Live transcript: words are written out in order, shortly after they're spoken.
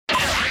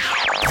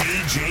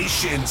DJ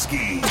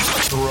Shinsky,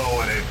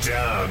 throwing it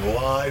down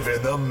live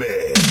in the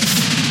mix.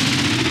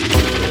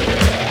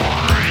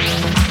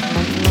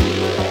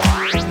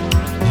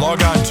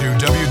 Log on to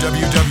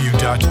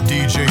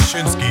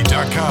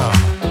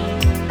www.djshinsky.com.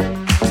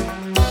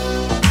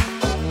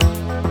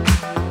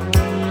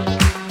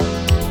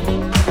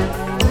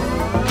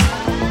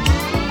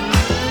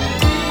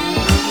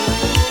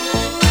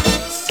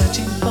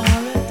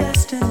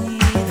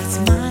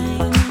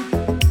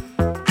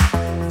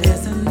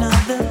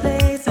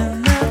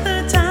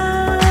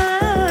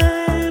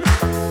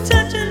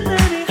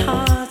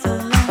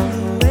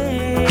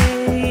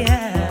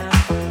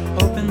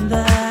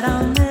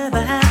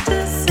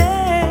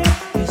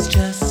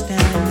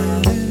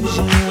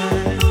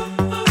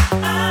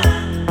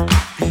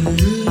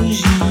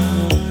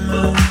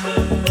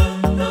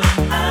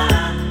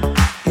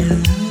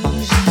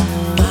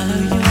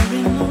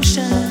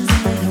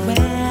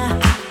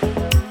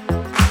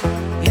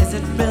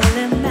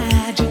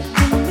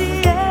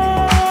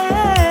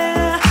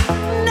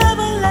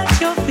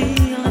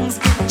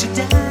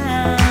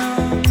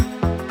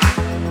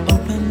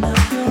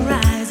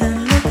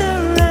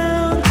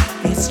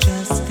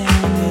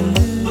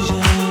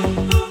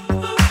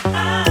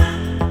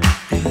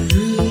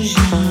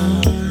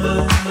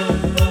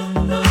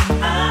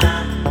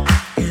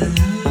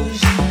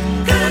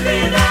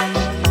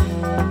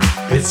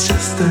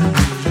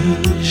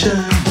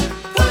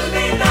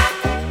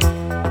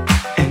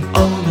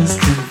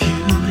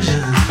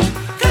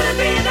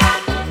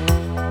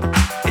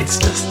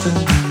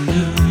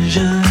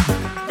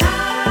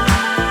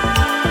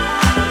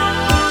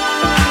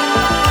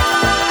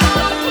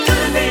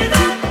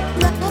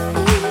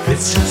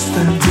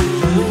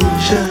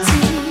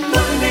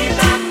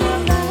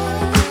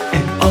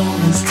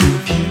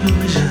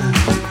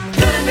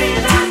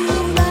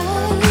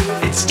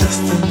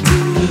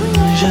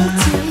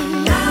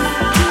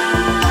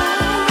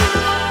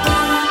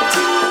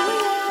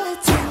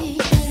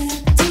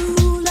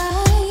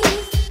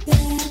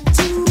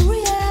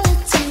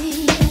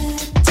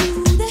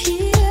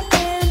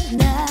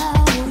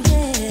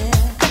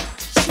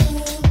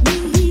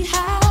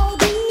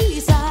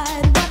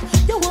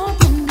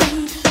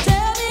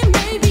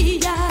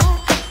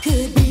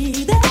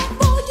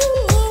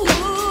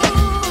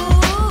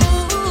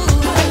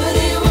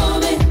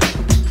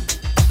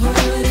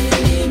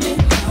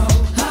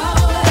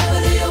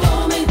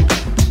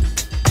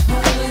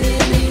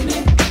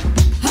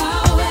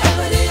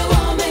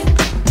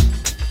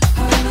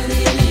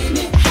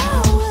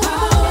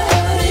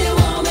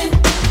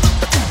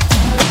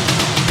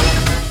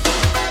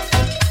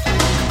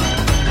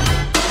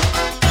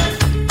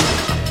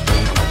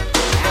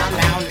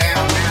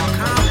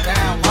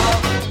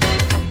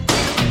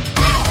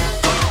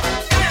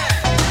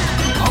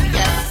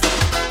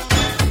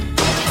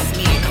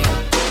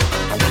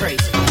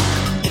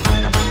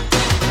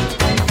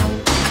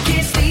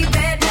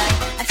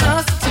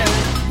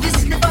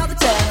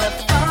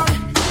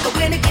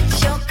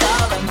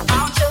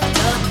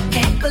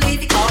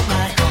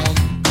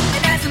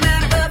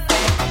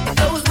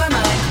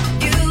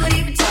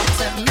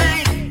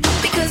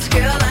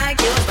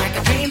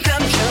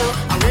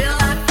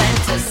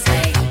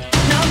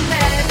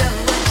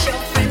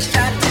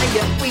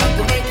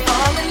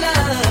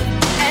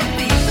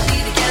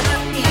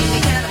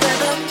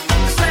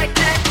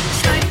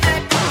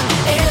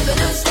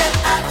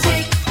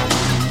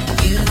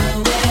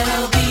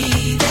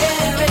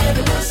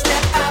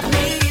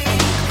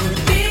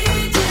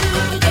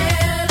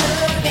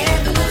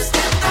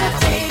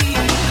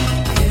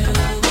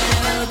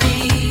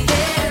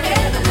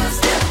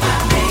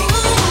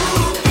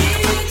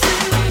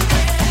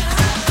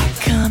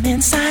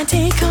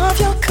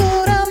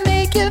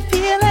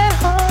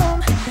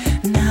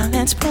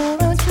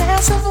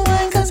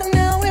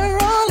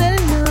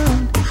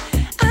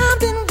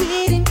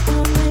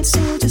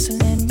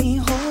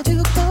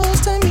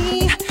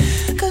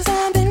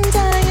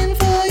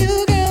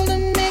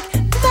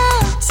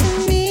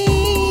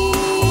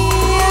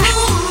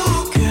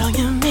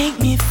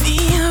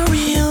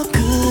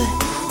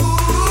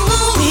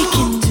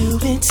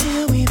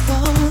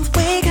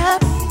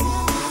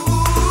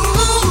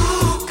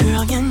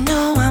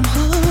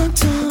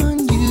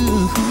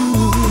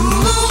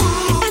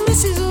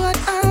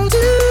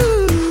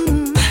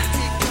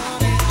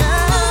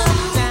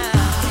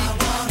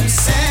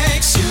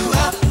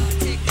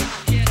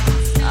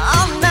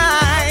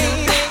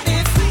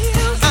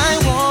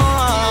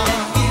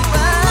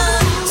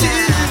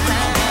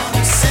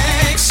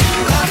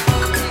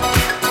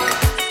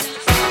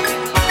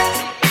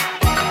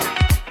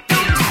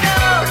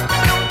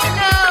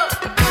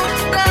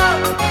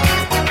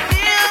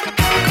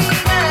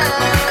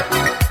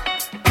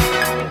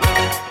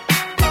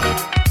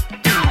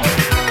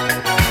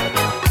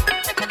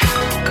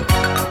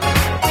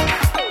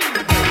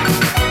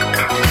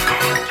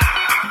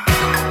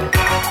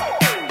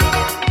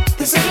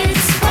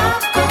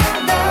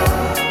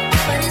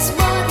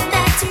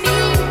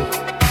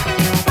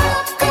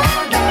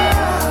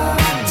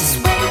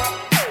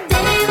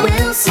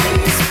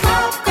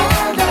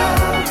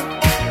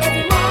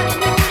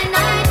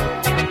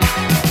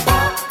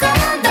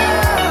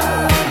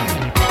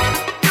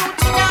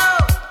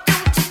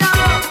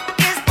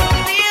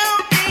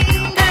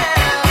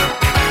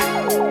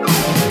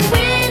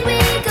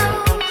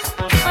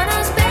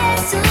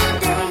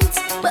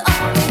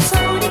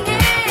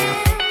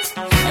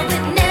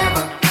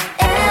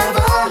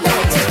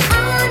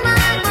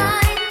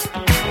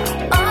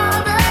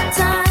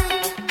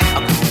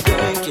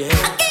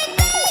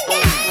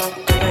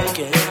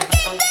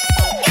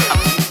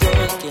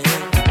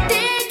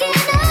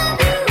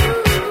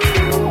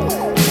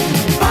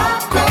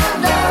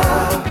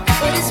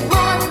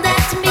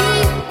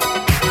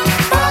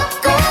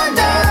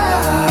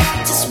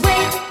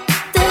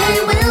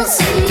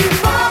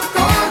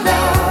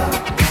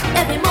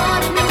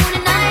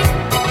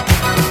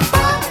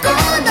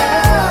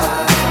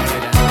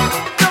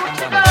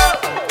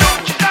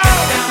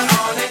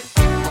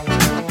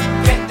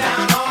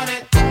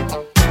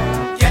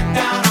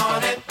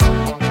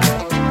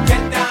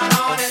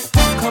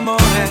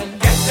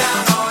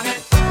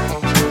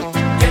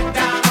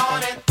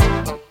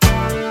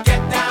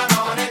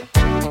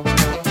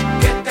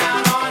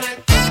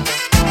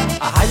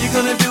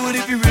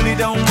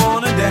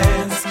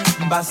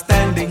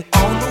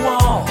 on the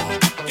wall.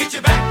 Get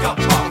your back up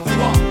off the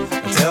wall.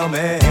 Tell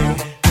me,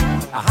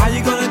 how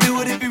you gonna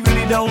do it if you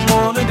really don't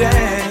wanna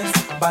dance?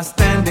 By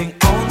standing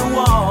on the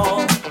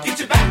wall. Get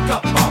your back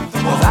up off the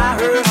wall. 'Cause I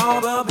heard all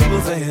the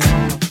people saying,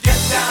 get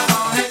down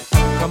on it.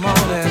 Come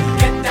on and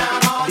get down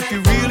on it. If you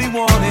really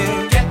want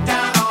it, get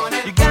down on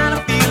it. You gotta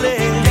feel it.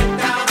 Get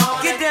down on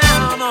it. Get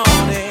down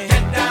on it.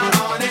 Get down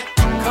on it.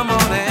 Come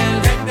on and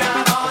get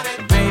down on it.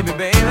 Baby,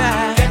 baby.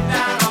 Get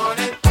down on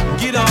it.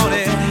 Get on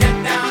it. Get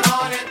down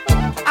on it.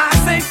 I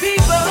say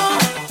people,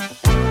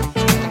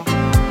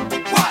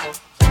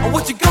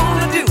 what you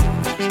gonna do?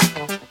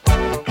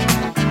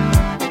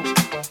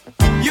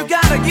 You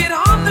gotta get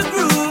on the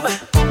groove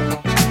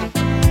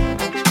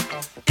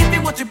if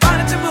you want your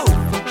body to move.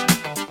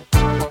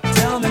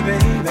 Tell me,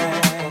 baby,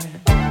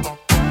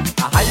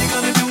 how you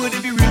gonna do it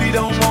if you really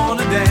don't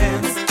wanna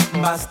dance?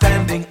 By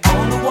standing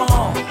on the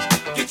wall.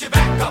 Get your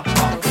back up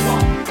off the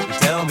wall.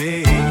 Tell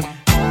me,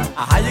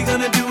 how you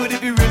gonna do it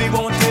if you really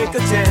won't take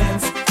a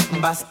chance?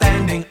 By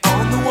standing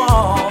on the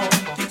wall.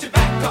 Get your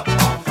back up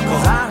off the wall.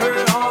 'Cause I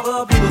heard all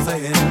the people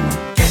saying,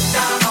 get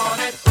down on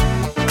it.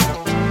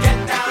 Get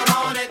down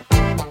on it.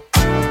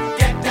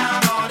 Get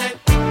down on it.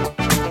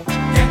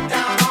 Get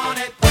down on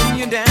it. When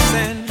you're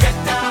dancing, get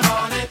down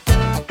on it.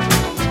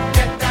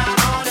 Get down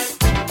on it.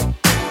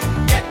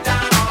 Get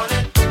down on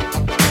it.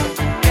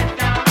 Get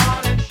down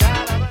on it.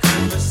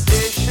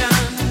 Conversation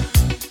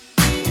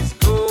is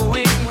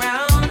going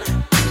round.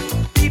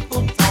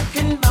 People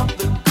talking about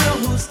the girl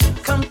who's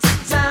come to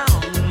town.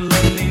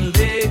 Lovely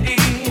lady,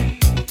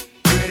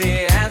 pretty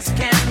as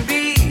can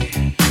be.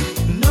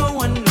 No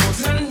one knows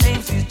her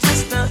name, she's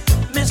just a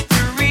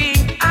mystery.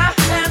 I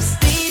have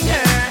seen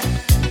her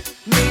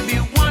maybe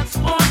once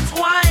or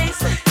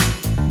twice.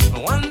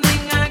 One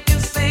thing I can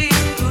say,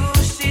 ooh,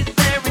 she's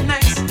very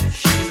nice.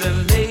 She's a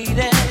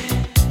lady,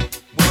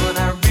 what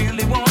I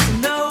really want to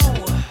know.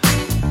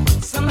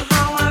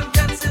 Somehow I've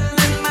got to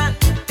let my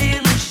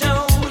feelings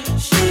show.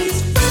 She's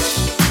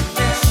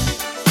fresh,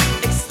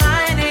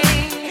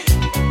 exciting.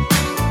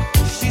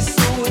 She's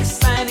so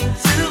exciting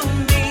to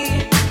me.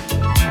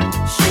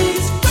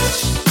 She's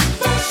fresh,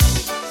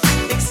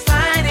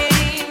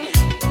 exciting.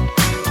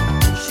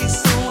 She's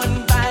so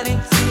inviting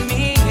to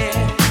me.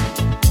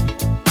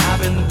 I've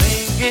been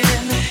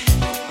thinking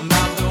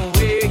about the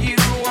way you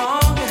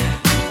walk,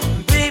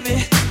 baby.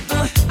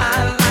 I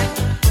like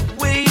the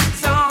way you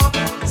talk.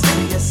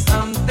 Tell you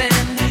something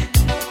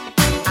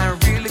I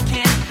really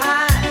can't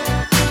hide.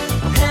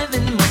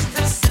 Heaven must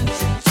have sent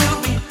you to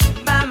me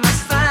by my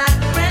side,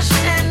 fresh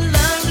and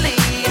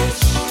lovely,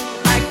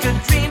 like a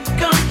dream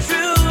come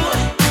true.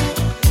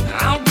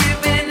 I'll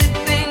give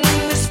anything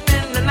to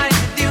spend the night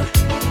with you.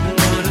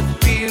 What a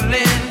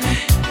feeling,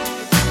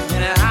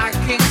 and I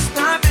can't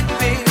stop it,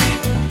 baby.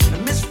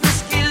 Miss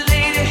Frisky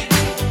Lady,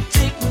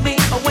 take me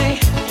away.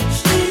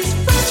 She's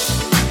fresh,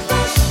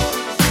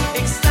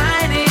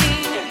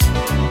 exciting.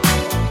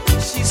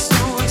 She's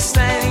so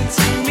exciting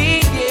to me,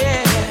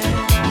 yeah.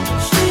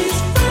 She's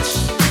fresh,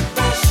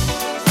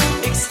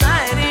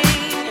 exciting.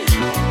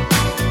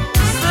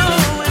 So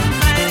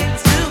inviting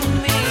to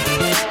me.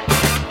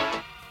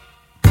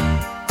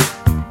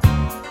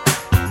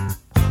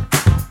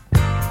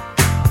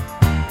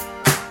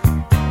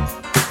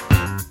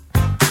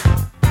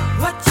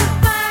 What you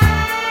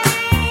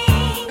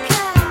think?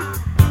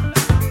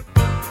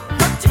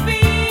 What you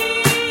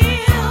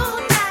feel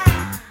now?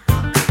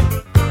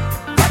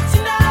 What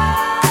you know?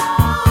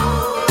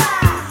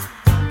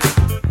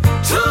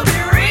 To be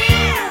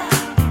real.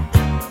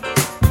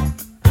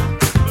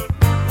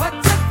 What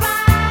you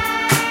think?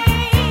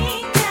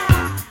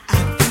 I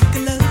think I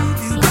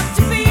love you. What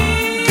you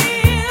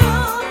feel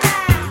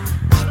now?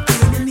 I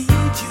really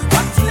need you.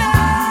 What you know?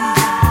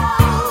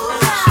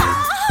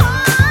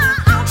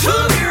 To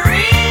be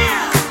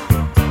real.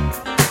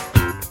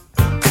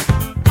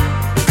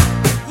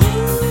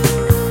 Ooh,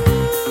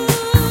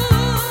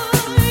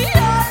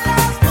 your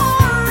love's for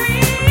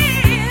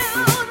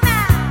real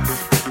now.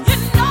 You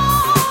know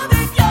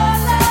that your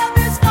love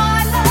is my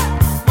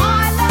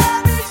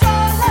love is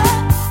your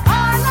love,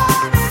 our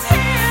love is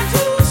here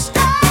to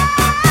stay.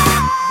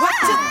 What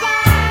you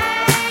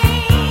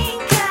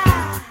think?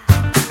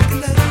 I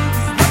love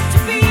you. What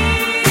you feel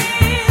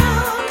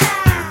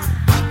now?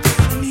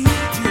 I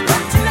need you.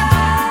 What you know?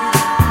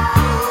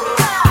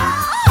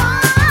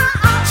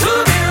 To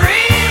be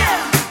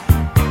real.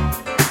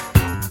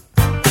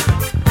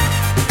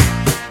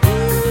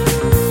 Ooh,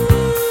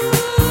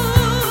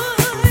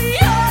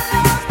 your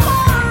love's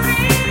for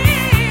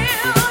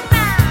real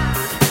now.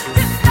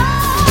 You know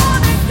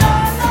that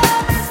your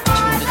love is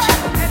my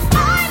love, and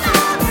my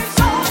love is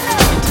your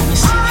love.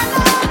 Our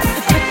love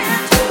is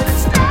here to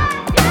stay.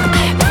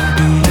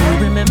 Do you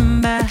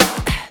remember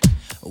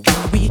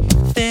when we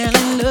fell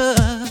in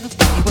love?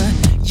 We were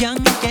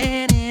young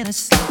and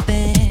innocent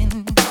then.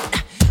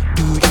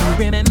 Do you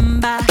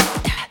remember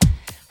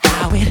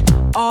how it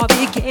all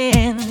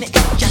began? It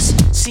just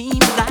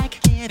seemed like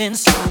heaven,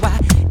 so I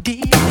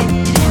did it.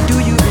 Do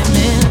you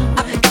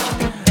remember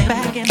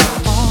back in the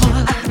fall?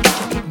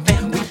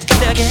 Then we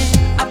did again.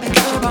 I bet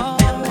you're all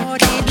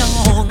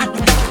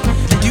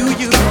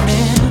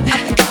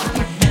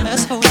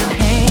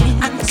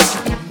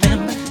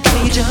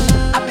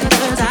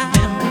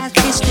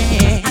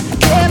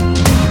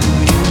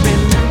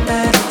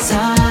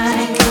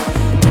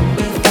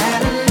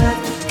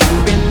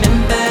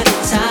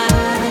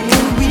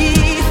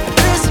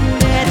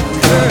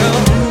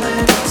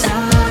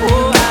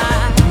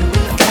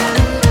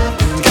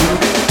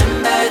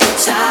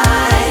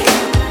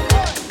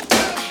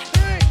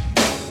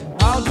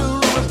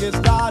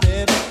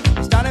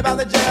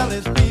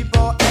jealous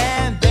people,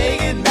 and they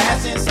get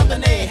mad since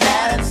something they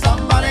had and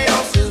somebody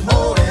else is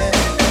holding.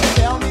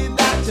 Tell me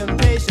that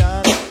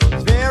temptation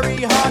is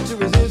very hard to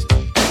resist.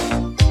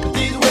 But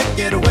these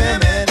wicked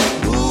women,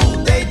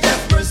 ooh, they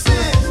just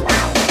persist.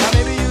 Now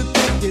maybe you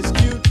think it's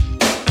cute,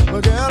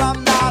 but girl,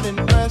 I'm not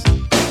impressed.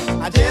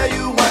 I tell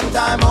you one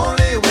time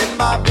only, with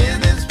my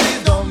business,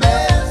 please don't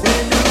mess.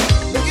 When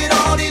you look at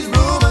all these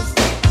rumors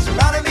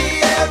surrounding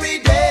me every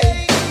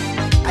day,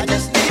 I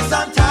just need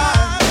some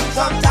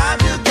time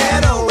to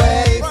get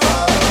away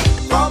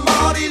from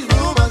all these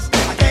rumors.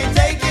 I can't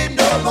take it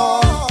no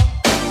more.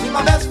 See,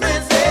 my best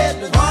friend said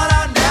there's one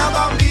out now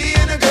about me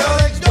and the girl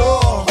next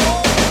door.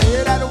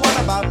 Hear that one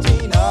about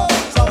Tina,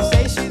 some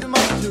say she's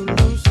much too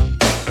loose.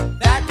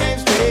 That came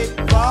straight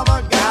from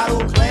a guy who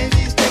claims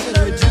he's taking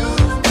her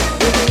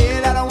juice. If you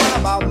hear that one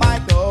about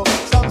Michael,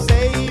 some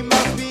say he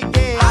must be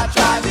gay. I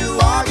tried to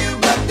argue,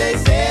 but they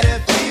said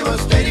if he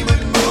was straight he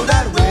wouldn't move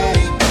that way.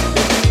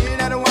 If you hear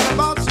that one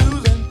about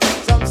Susan,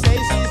 some say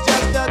she's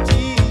just a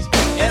tease.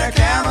 In her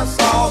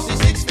camisole, she's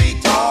 6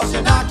 feet tall,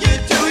 she'll knock you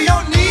to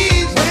your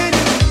knees. When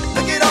you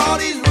look at all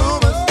these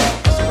rumors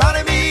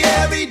surrounding me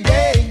every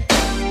day,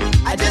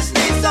 I just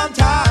need some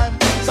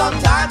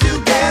time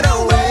to get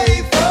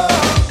away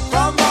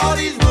from all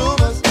these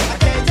rumors. I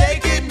can't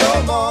take it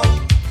no more.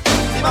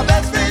 See, my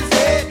best friend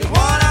said there's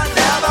one out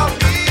now about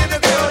me and the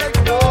girl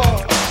next door.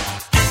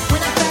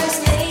 When I first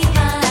laid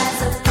my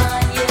eyes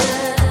upon you,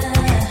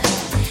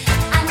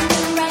 I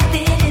knew right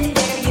then and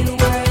there you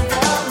were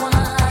the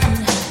one.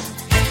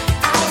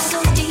 Eyes so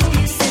deep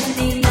you sent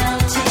me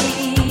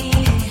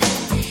melting,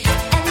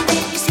 and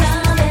then you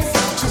smiled as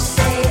if to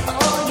say,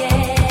 oh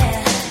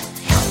yeah.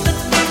 But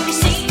then you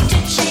seemed to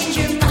change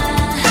your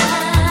mind.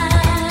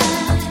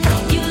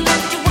 You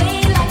looked away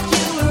like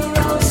you were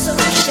oh so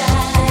shy.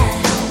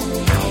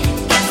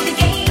 Guess the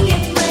game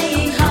you're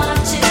playing hard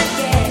to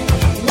get.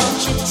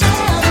 Won't you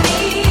tell me,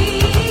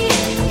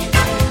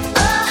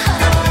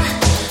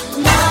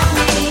 want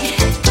me?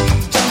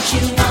 Don't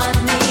you want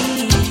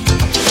me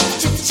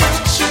to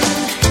touch you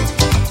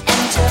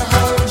and to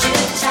hold you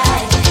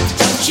tight?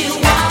 Don't you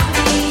want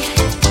me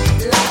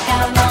like I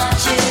want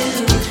you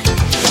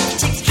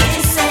to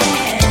kiss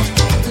and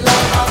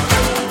love all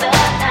through the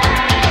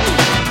night?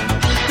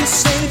 You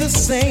say the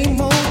same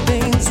old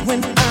things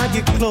when I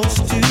get close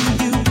to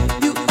you.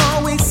 You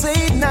always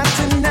say not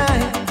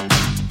tonight.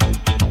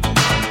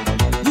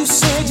 You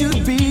said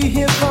you'd be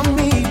here for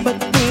me, but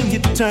then you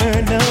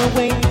turned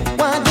away.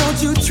 Why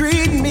don't you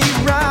treat me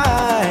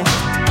right?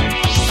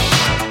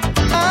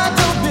 I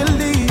don't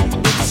believe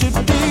it should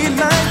be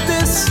like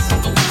this.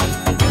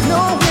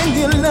 Knowing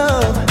your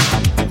love,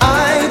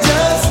 I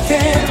just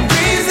can't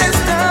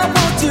resist. I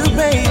want you,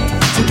 babe,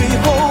 to be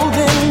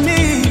holding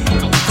me.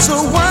 So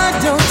why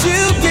don't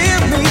you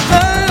give me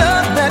the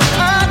love that I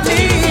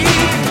need?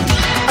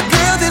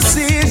 Girl, this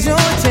is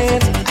your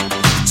chance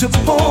to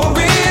pour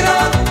it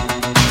on.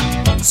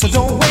 So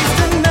don't waste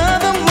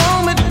another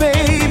moment,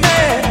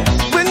 baby.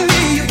 We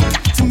need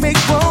to make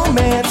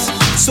romance.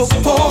 So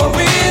pour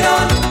it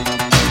on.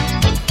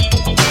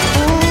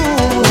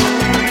 Ooh.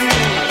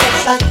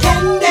 It's like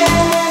candy.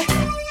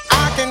 I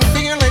can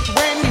feel it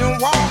when you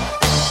walk,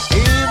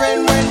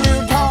 even when you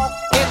talk,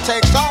 it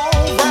takes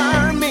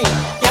over me.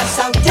 Yes,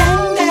 so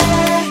candy.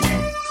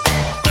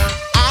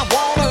 I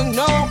wanna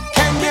know,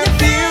 can you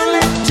feel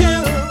it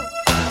too?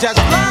 Just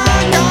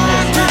like I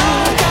do.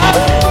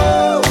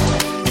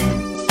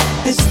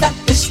 This stuff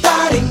is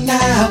starting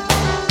now.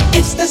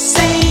 It's the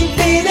same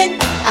feeling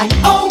I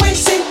always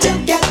seem to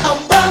get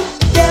around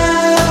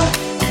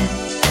you.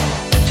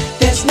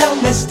 There's no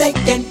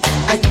mistaking,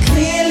 I'm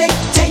clearly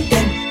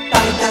taken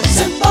by the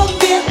simple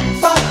mere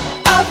thought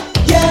of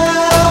you.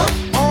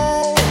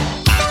 Oh,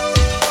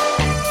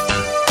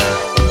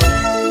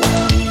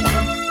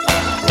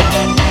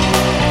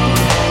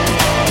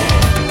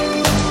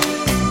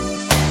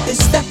 This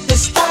stuff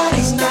is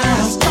starting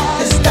now.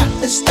 This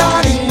stuff is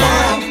starting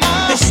now.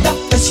 This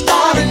stuff is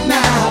starting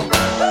now.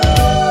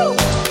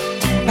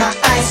 My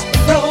eyes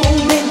roll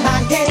in my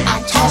head.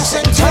 I toss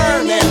and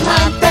turn in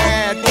my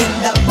bed. in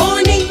the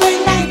morning when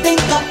I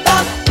think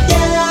about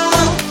you.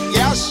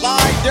 Yes,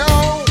 I do.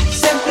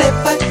 Simply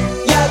put,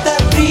 you're the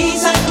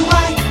reason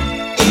why,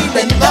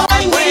 even though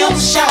I'm real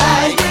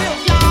shy,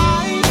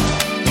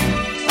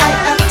 I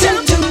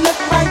attempt to look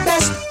my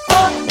best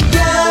for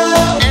you.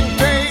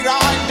 Indeed, I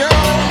do.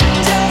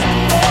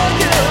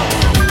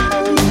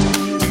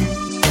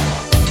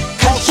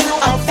 Cause you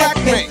affect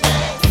me,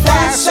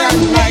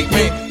 fascinate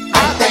me. I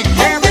thank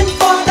heaven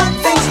For the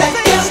things that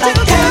feels like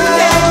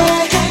candy.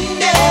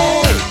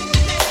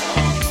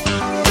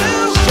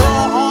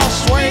 sure are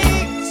sweet,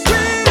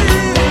 sweet.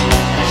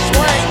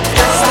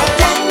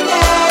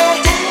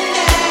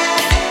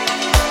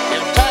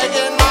 You're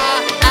taking my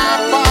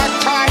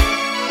appetite,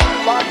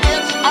 but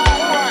it's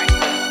alright.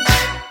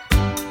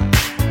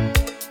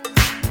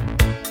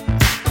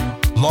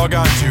 Log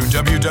on to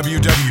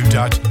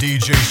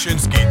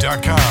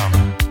www.djshinsky.com.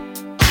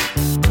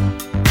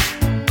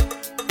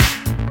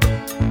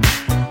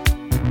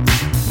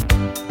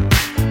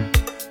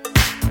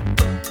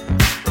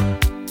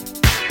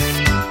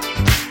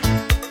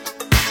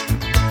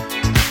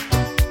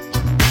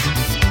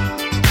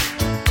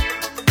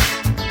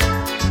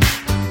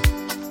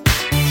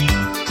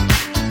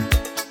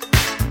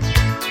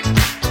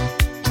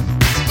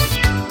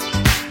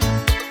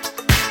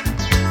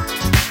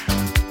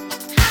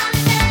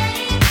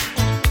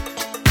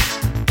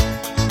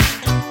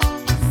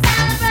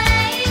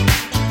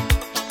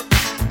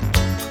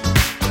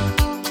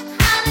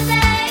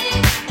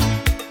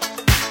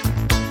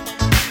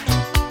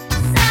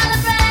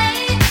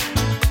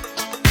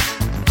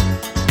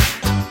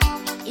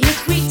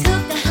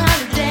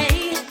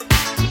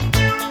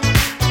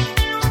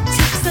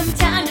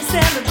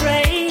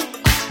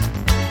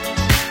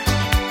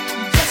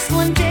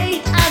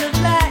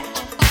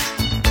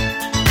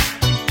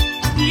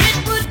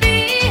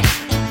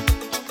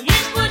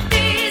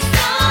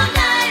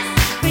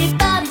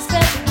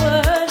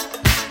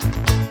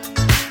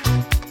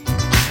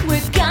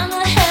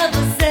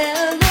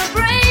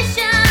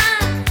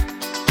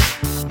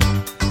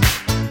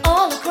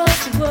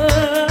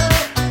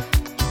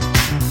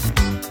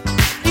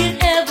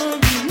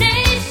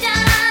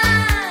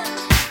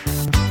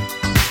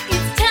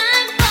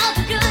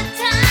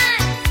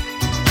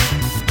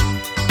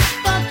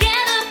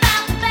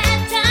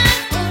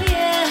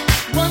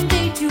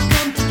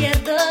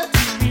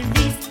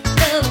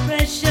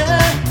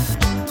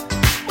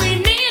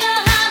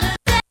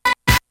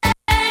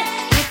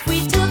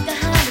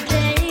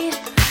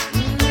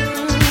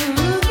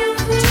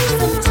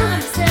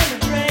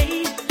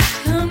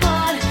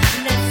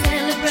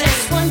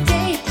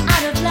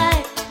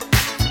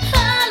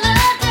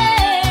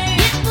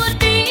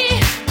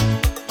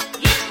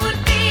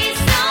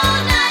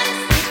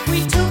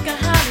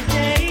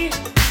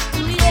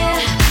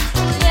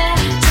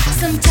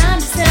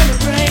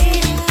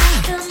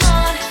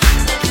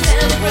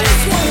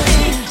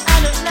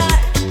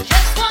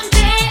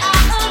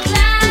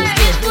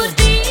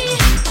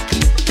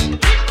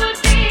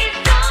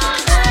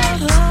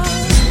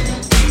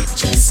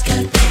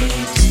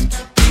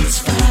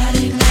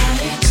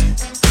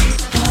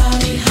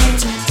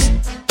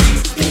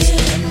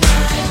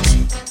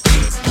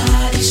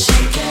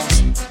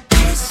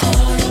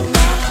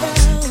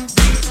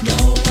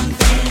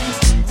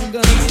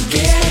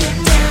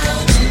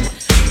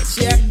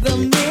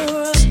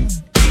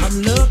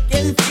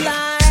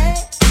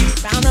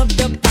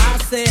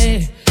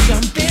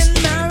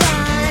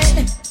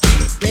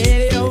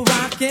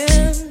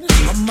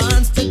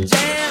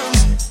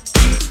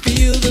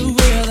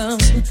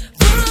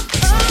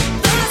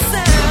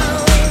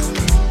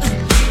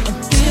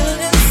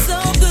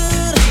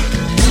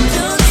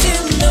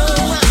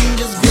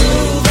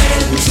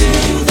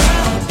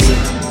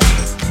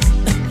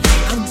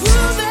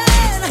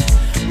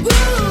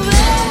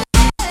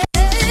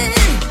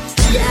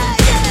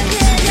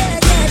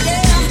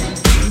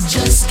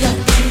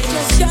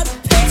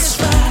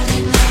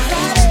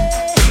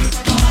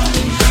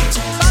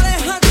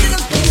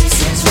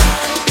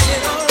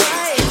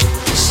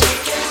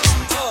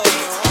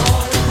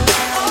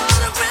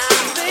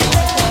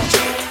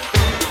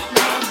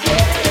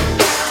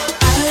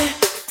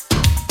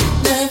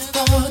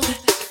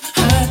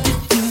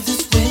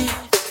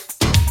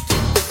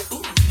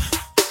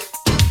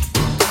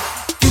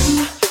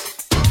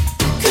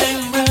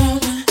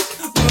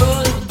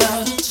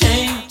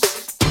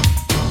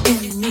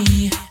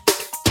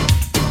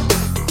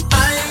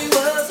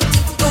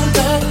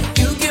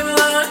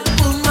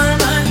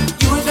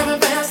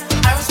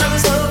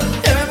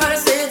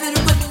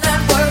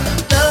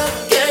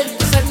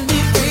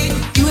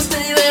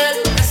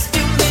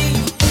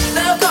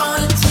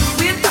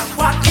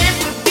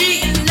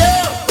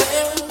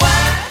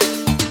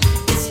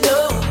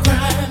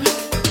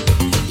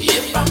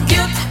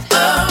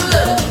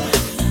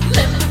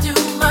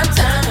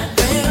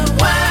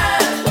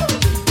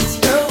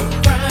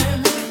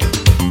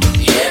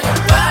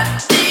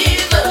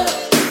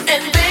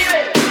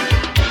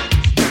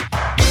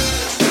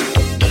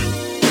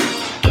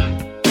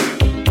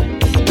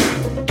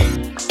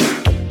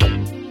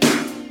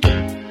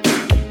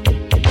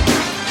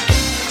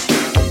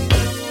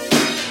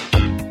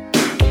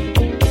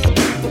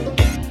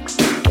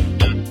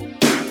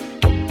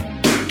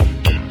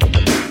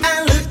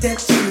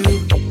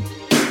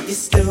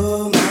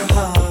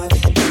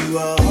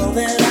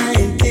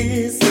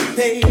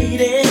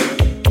 lady.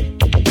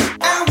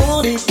 I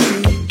wanted you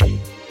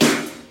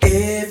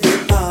every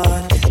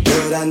part,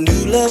 but I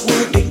knew love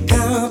would be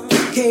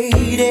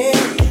complicated.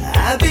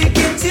 I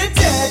began to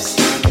touch,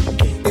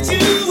 but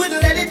you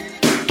wouldn't let it.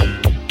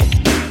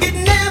 It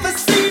never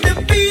seemed to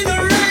be the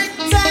right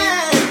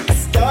time. I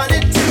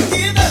started to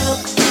give up,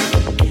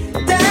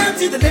 down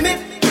to the limit.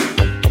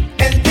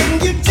 And then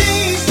you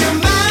changed your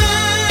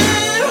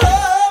mind,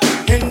 oh,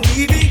 and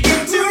we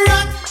began to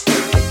rock.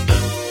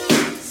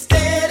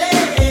 Steady,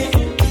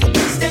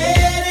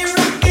 steady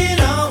rocking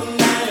all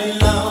night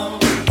long.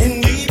 And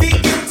we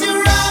began to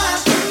rock.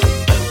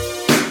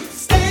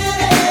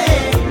 Steady,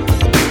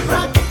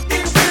 rock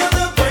until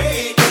the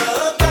break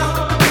of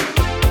dawn.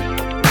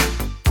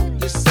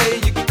 You say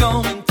you're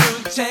going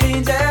through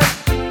changes.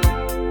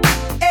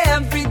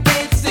 Every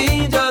day it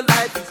seems your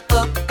life is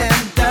up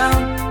and down.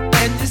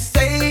 And you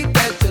say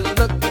that you're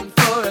looking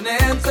for an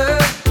answer.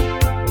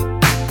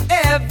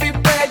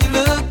 Everywhere you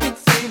look, it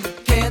seems it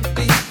can't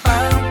be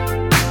found.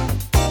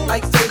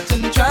 Like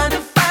searching, trying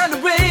to find a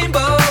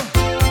rainbow.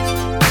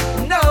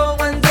 No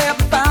one's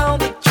ever found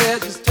the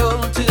treasure's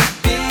told to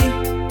be.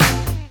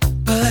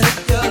 But if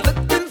you're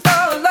looking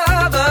for a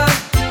lover,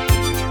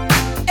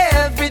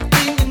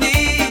 everything you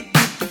need you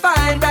can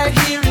find right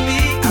here in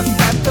me. I've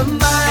got the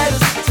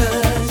Midas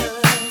touch.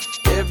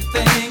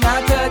 Everything I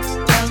touch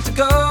turns to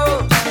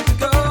gold, turns to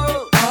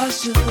gold. All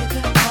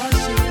sugar, all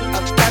sugar.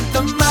 I've got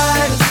the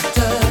Midas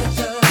touch.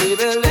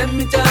 Baby, let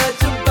me touch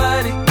your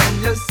body and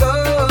your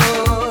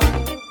soul.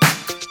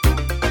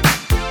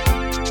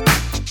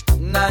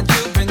 Now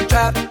you've been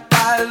trapped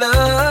by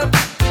love.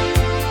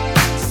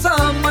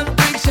 Someone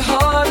breaks your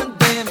heart and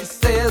then he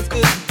says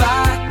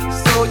goodbye.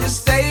 So you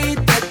say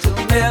that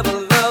you'll never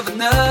love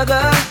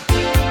another.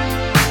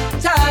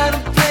 Tired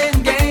of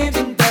playing games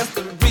and that's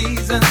the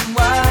reason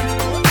why.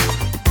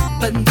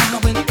 But now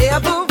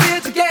whenever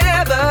we're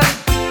together,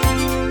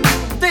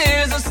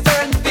 there's a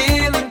certain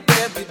feeling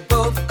that we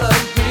both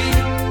agree.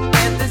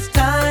 And it's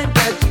time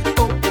that you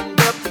opened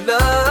up to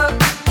love.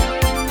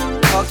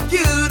 'Cause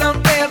you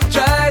don't ever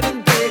try and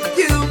baby,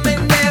 you may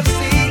never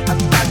see.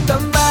 I've got the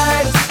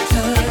Midas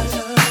touch.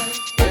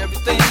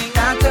 Everything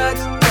I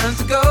touch turns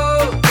to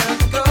gold,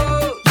 turns to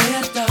gold.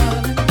 Yeah,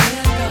 darling,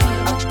 yeah,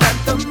 darling. I've got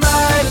the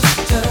Midas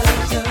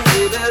touch.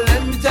 Baby,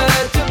 let me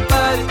touch your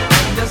body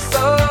and your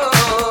soul.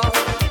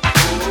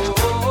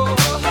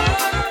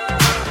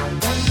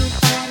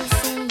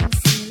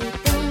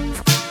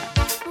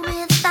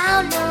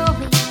 Without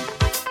knowing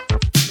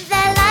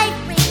that light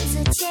brings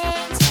a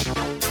change,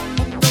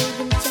 and they've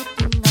been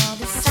checking all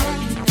the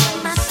signs.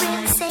 My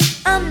friends say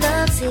I'm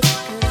lovesick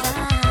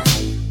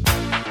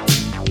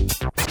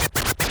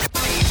 'cause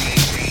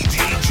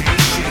DJ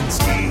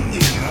Shinsky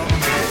in the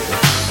mix.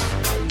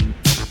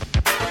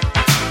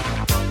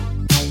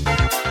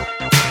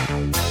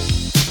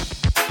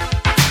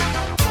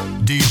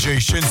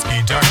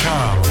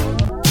 DJShinsky.com.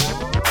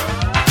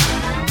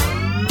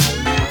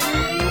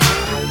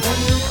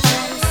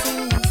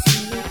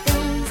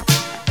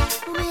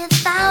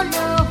 without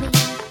knowing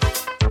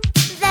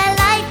that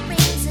light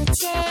brings a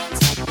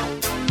change,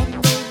 and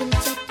they've been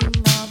checking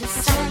all the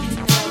signs.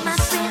 My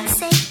friends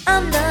say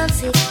I'm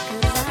lovesick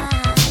 'cause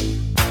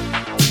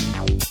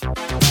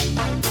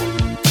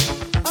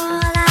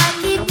all I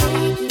keep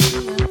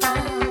thinking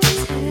about is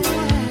her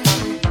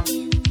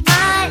in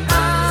my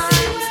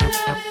arms,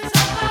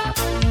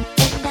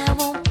 and I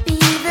won't be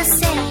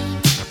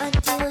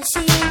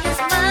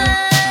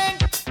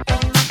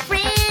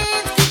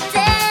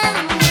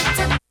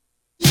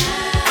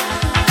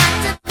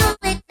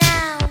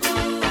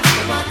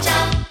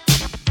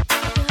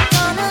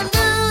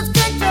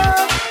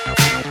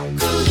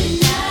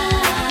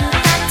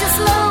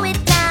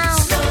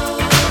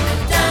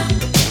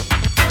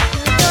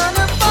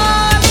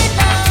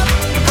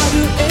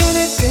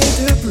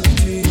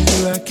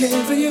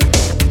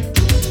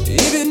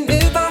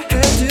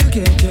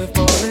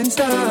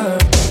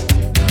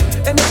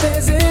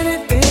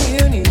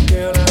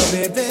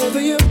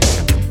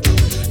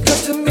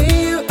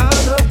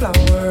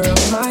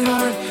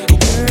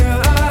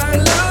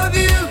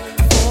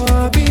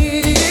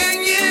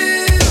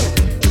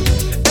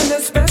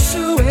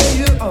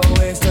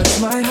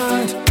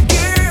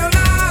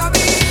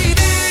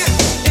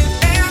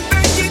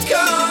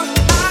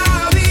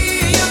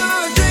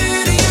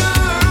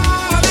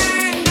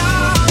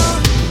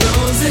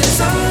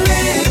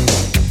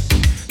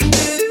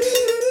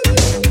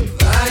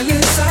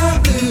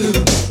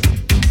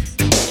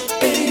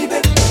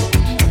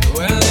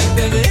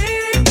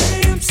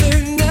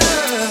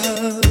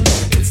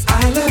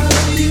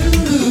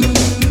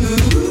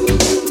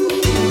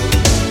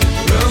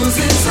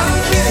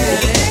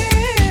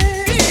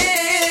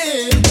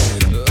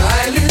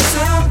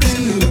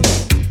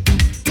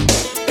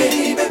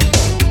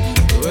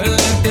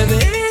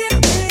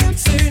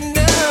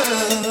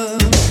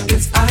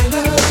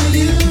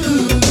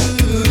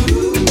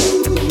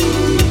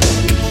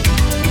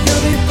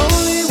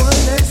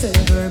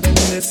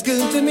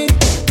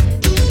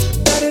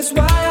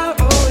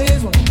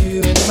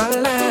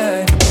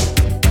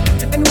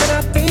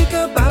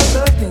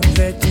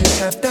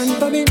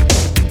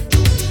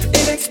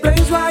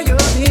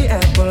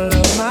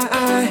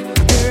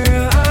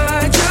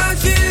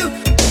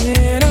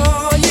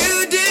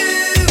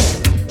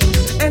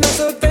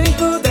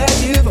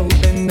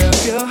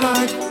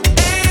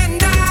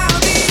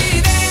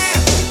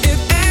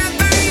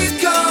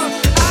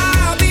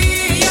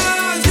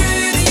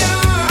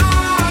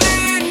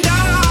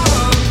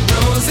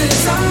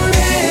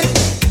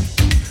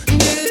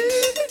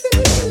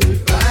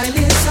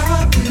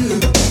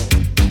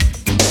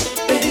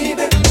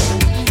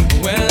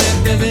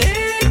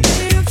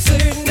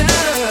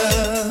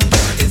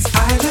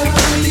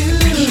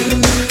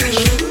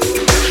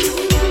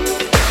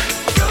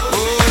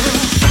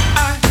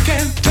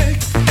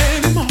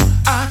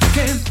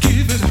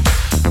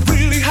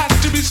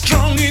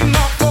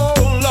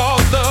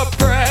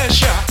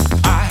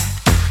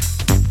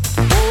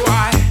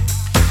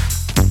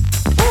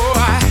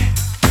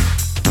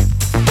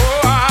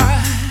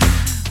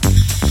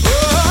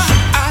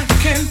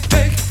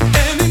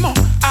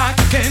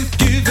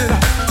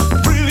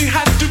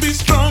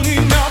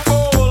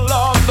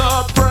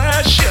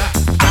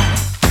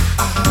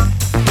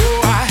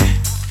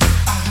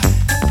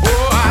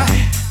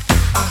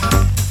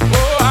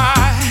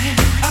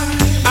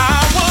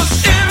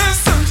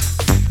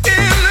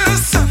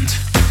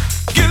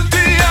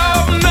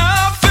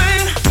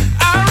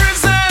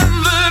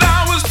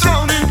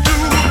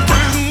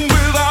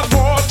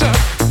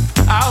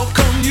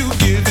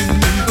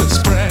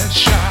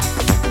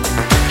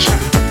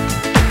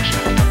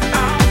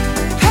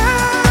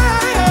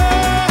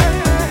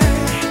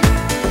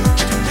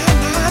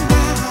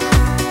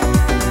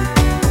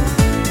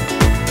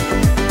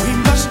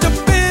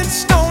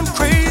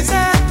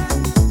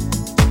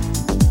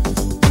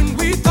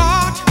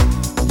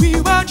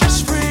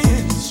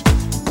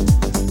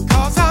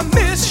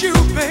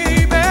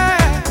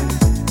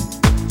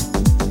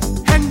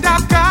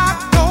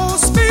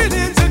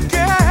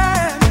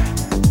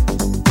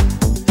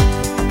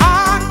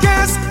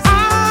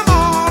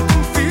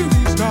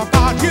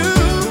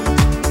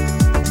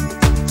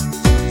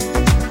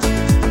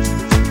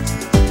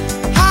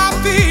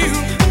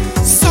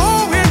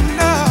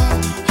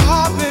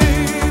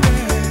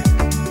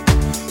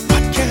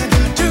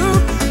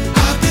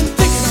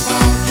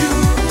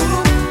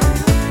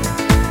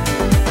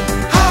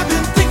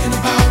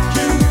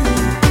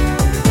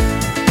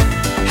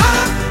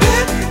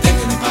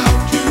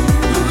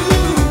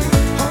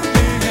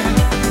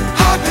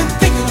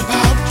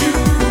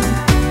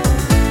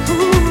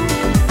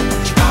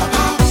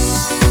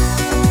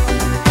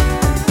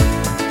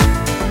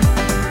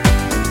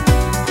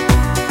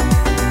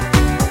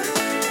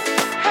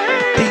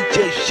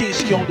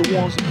on the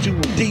ones and two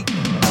and deep.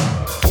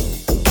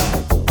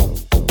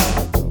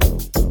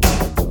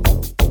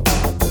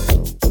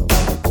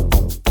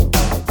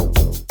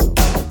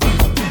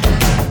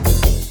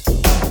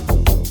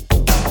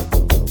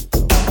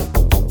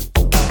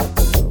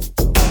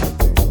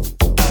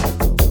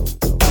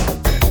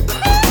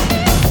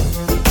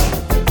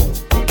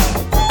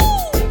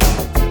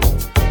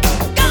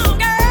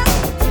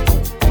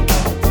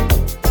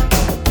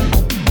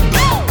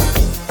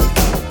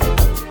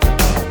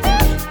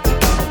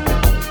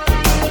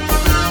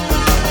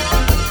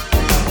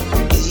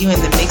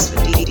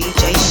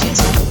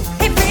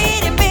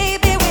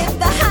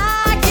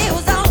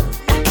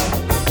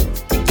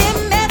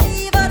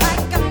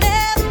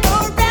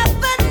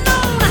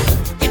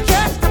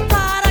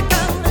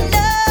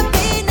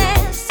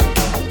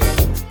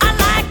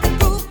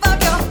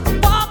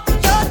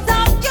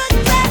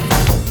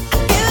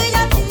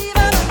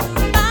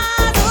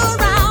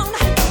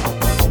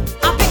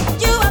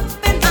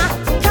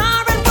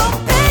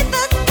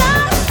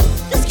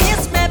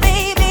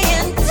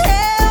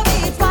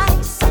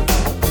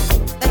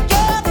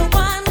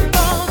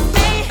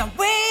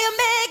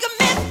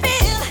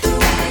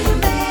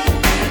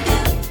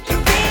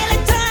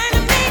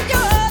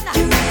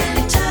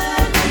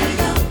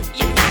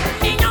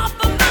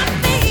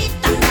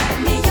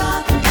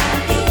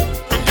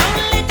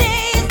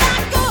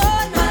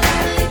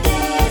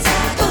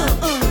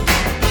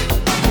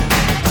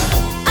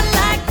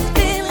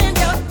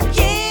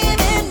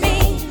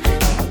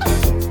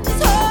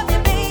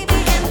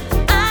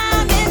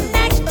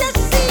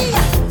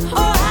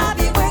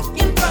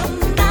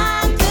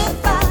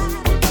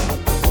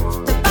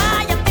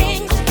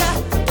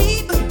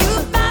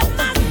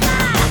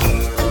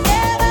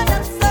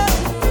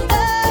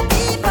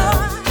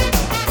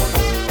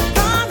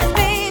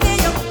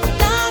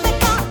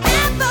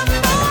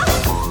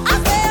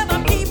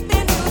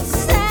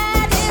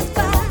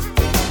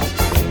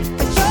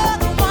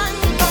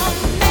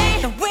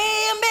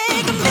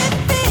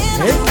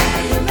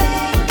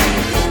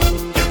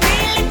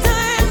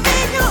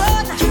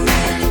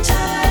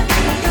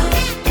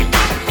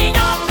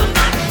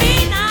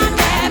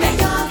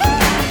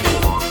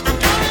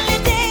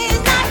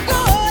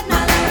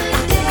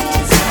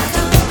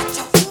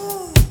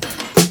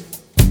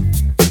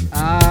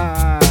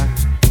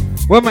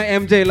 Where my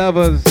MJ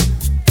lovers?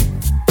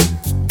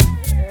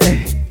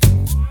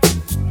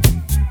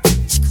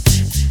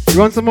 You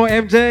want some more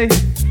MJ?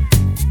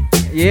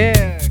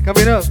 Yeah,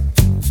 coming up.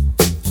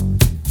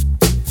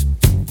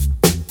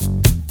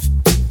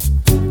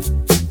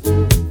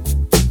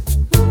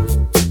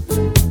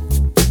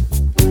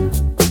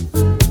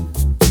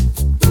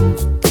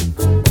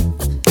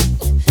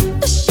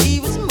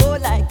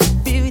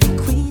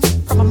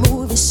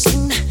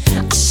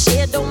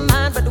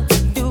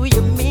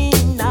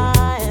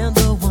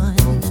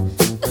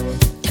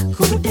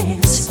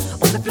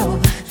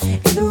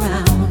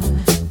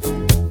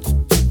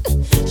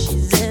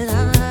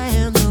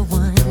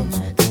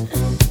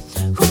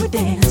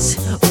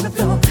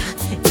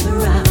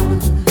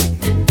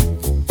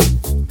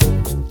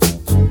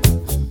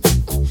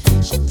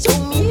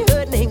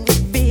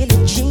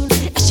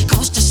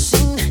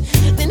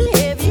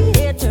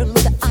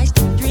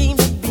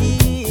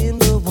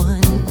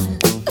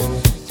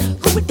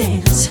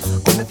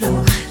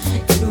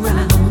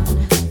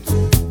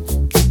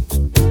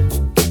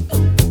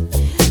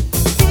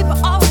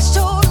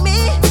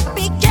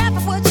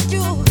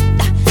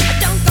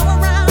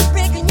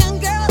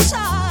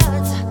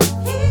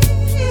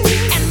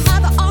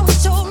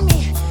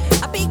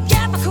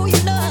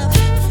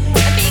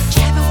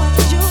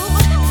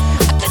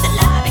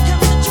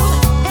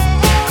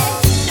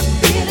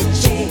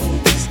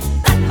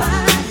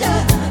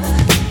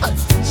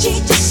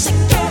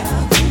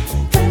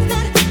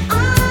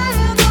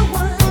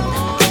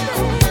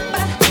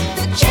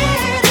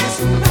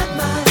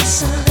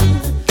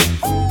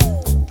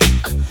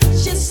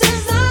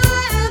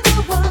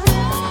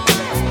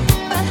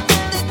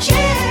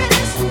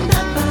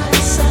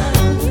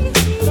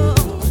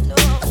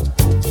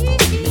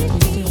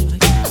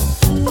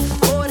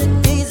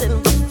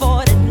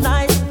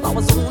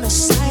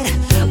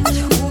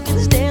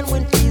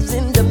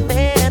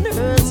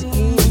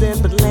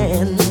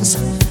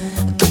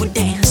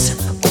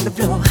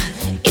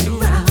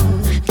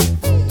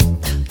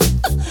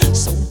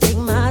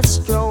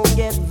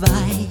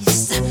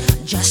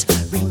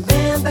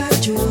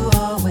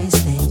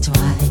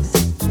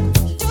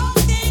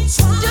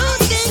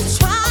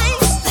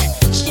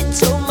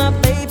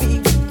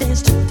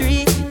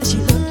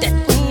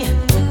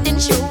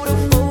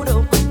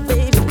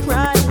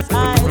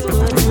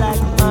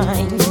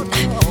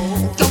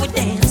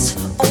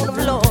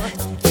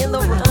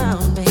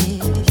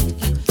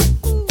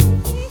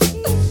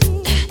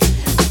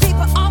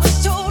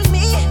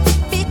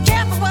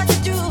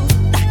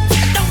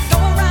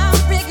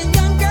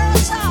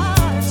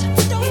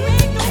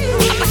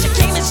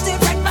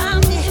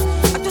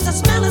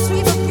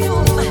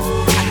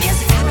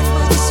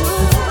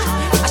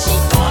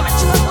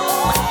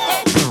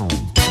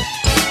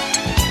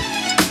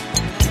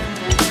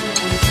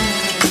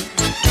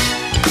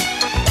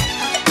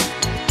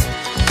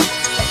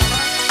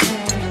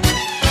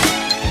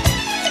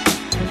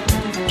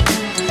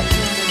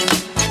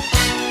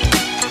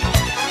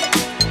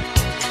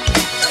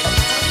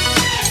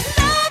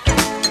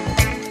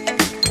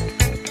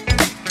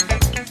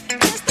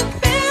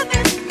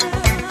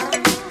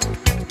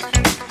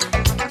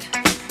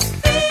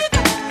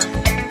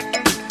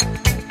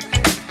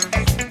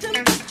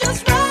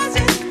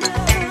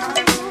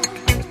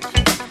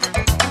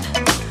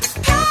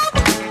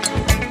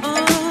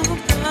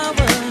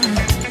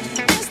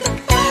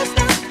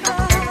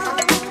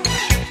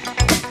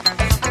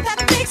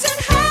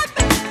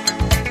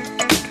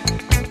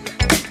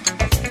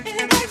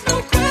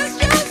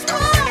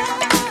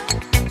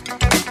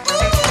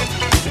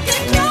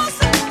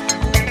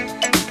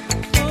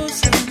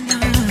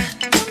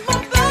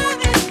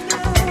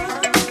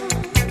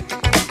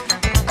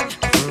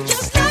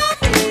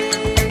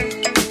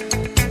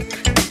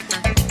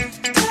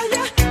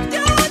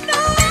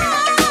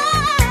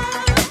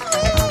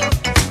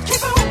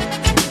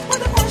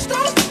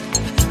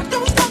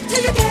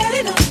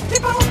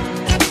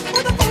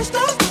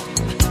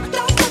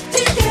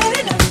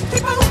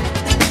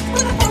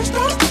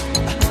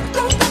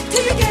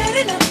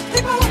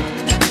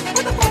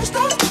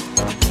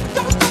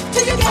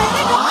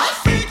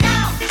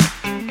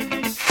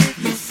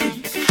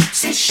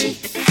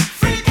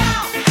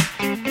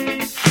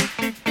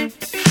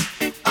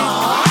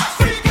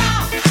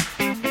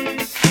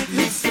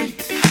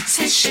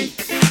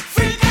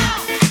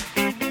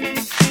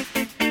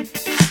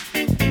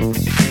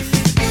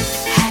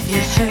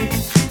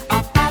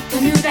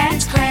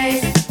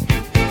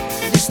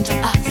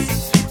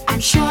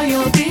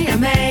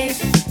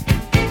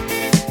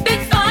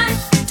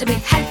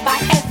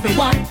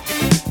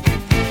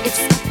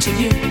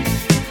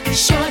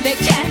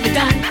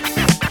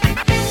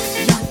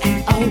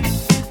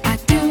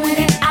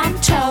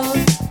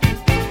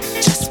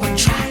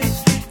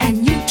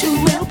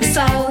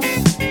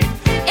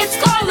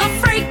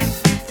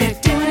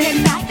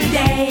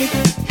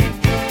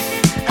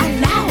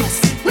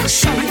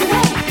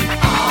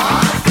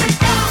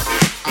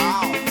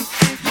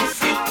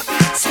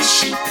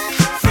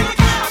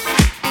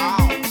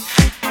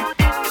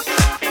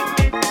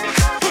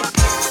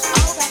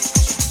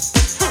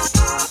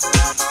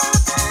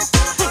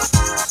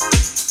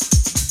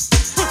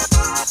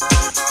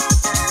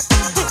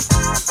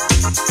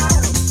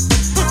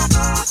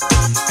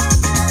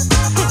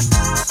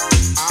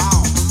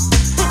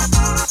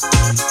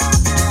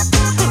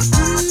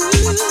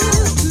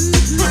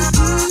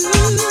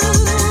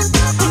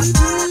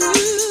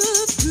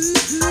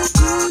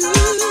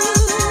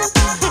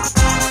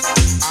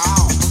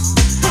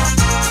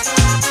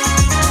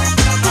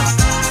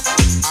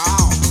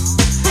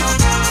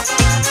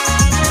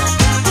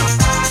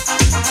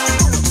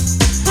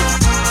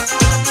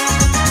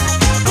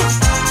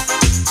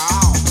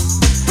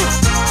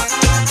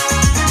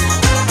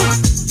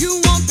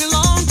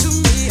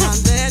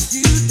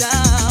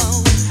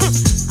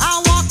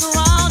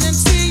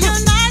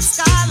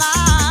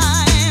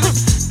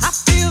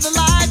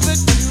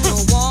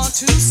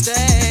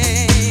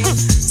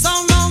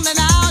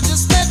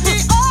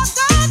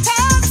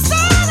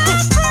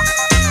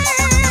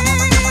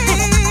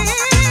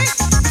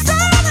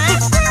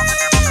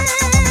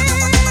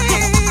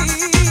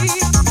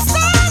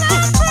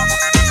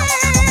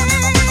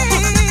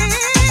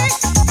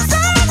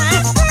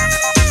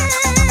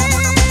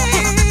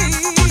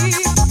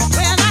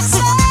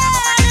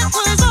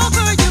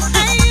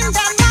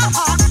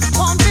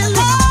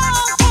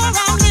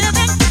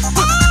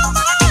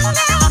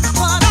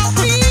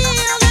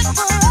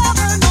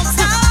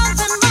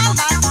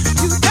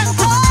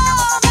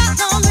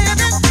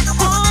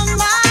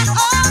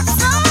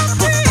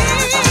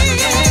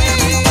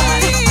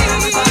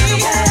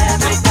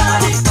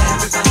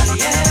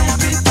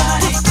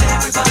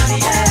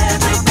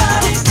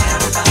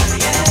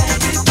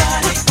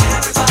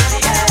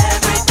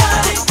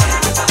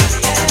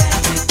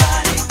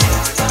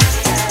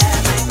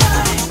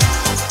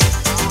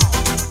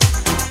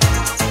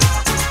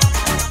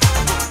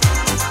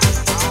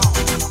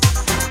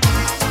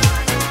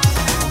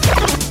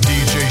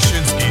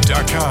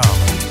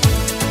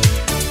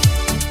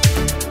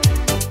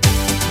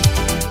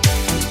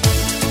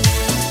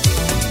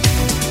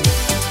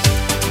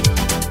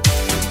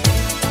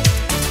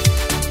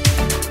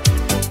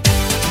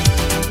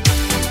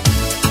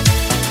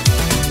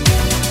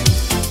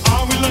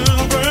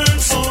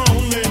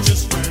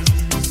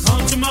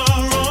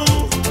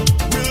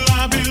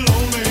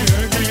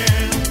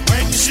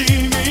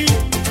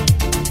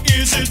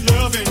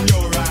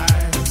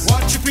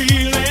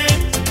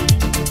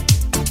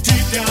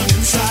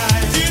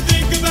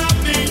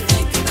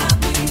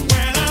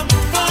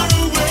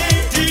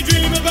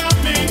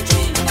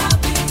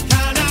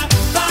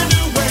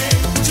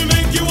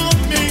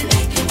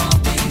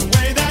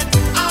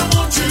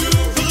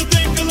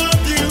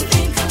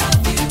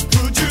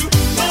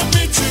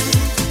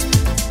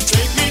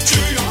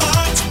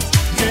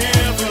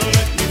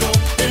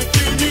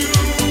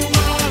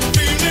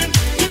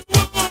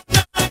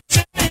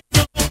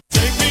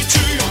 Take me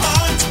to your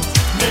heart,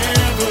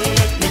 never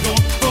let me go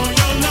for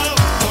your love,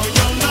 for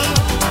your love.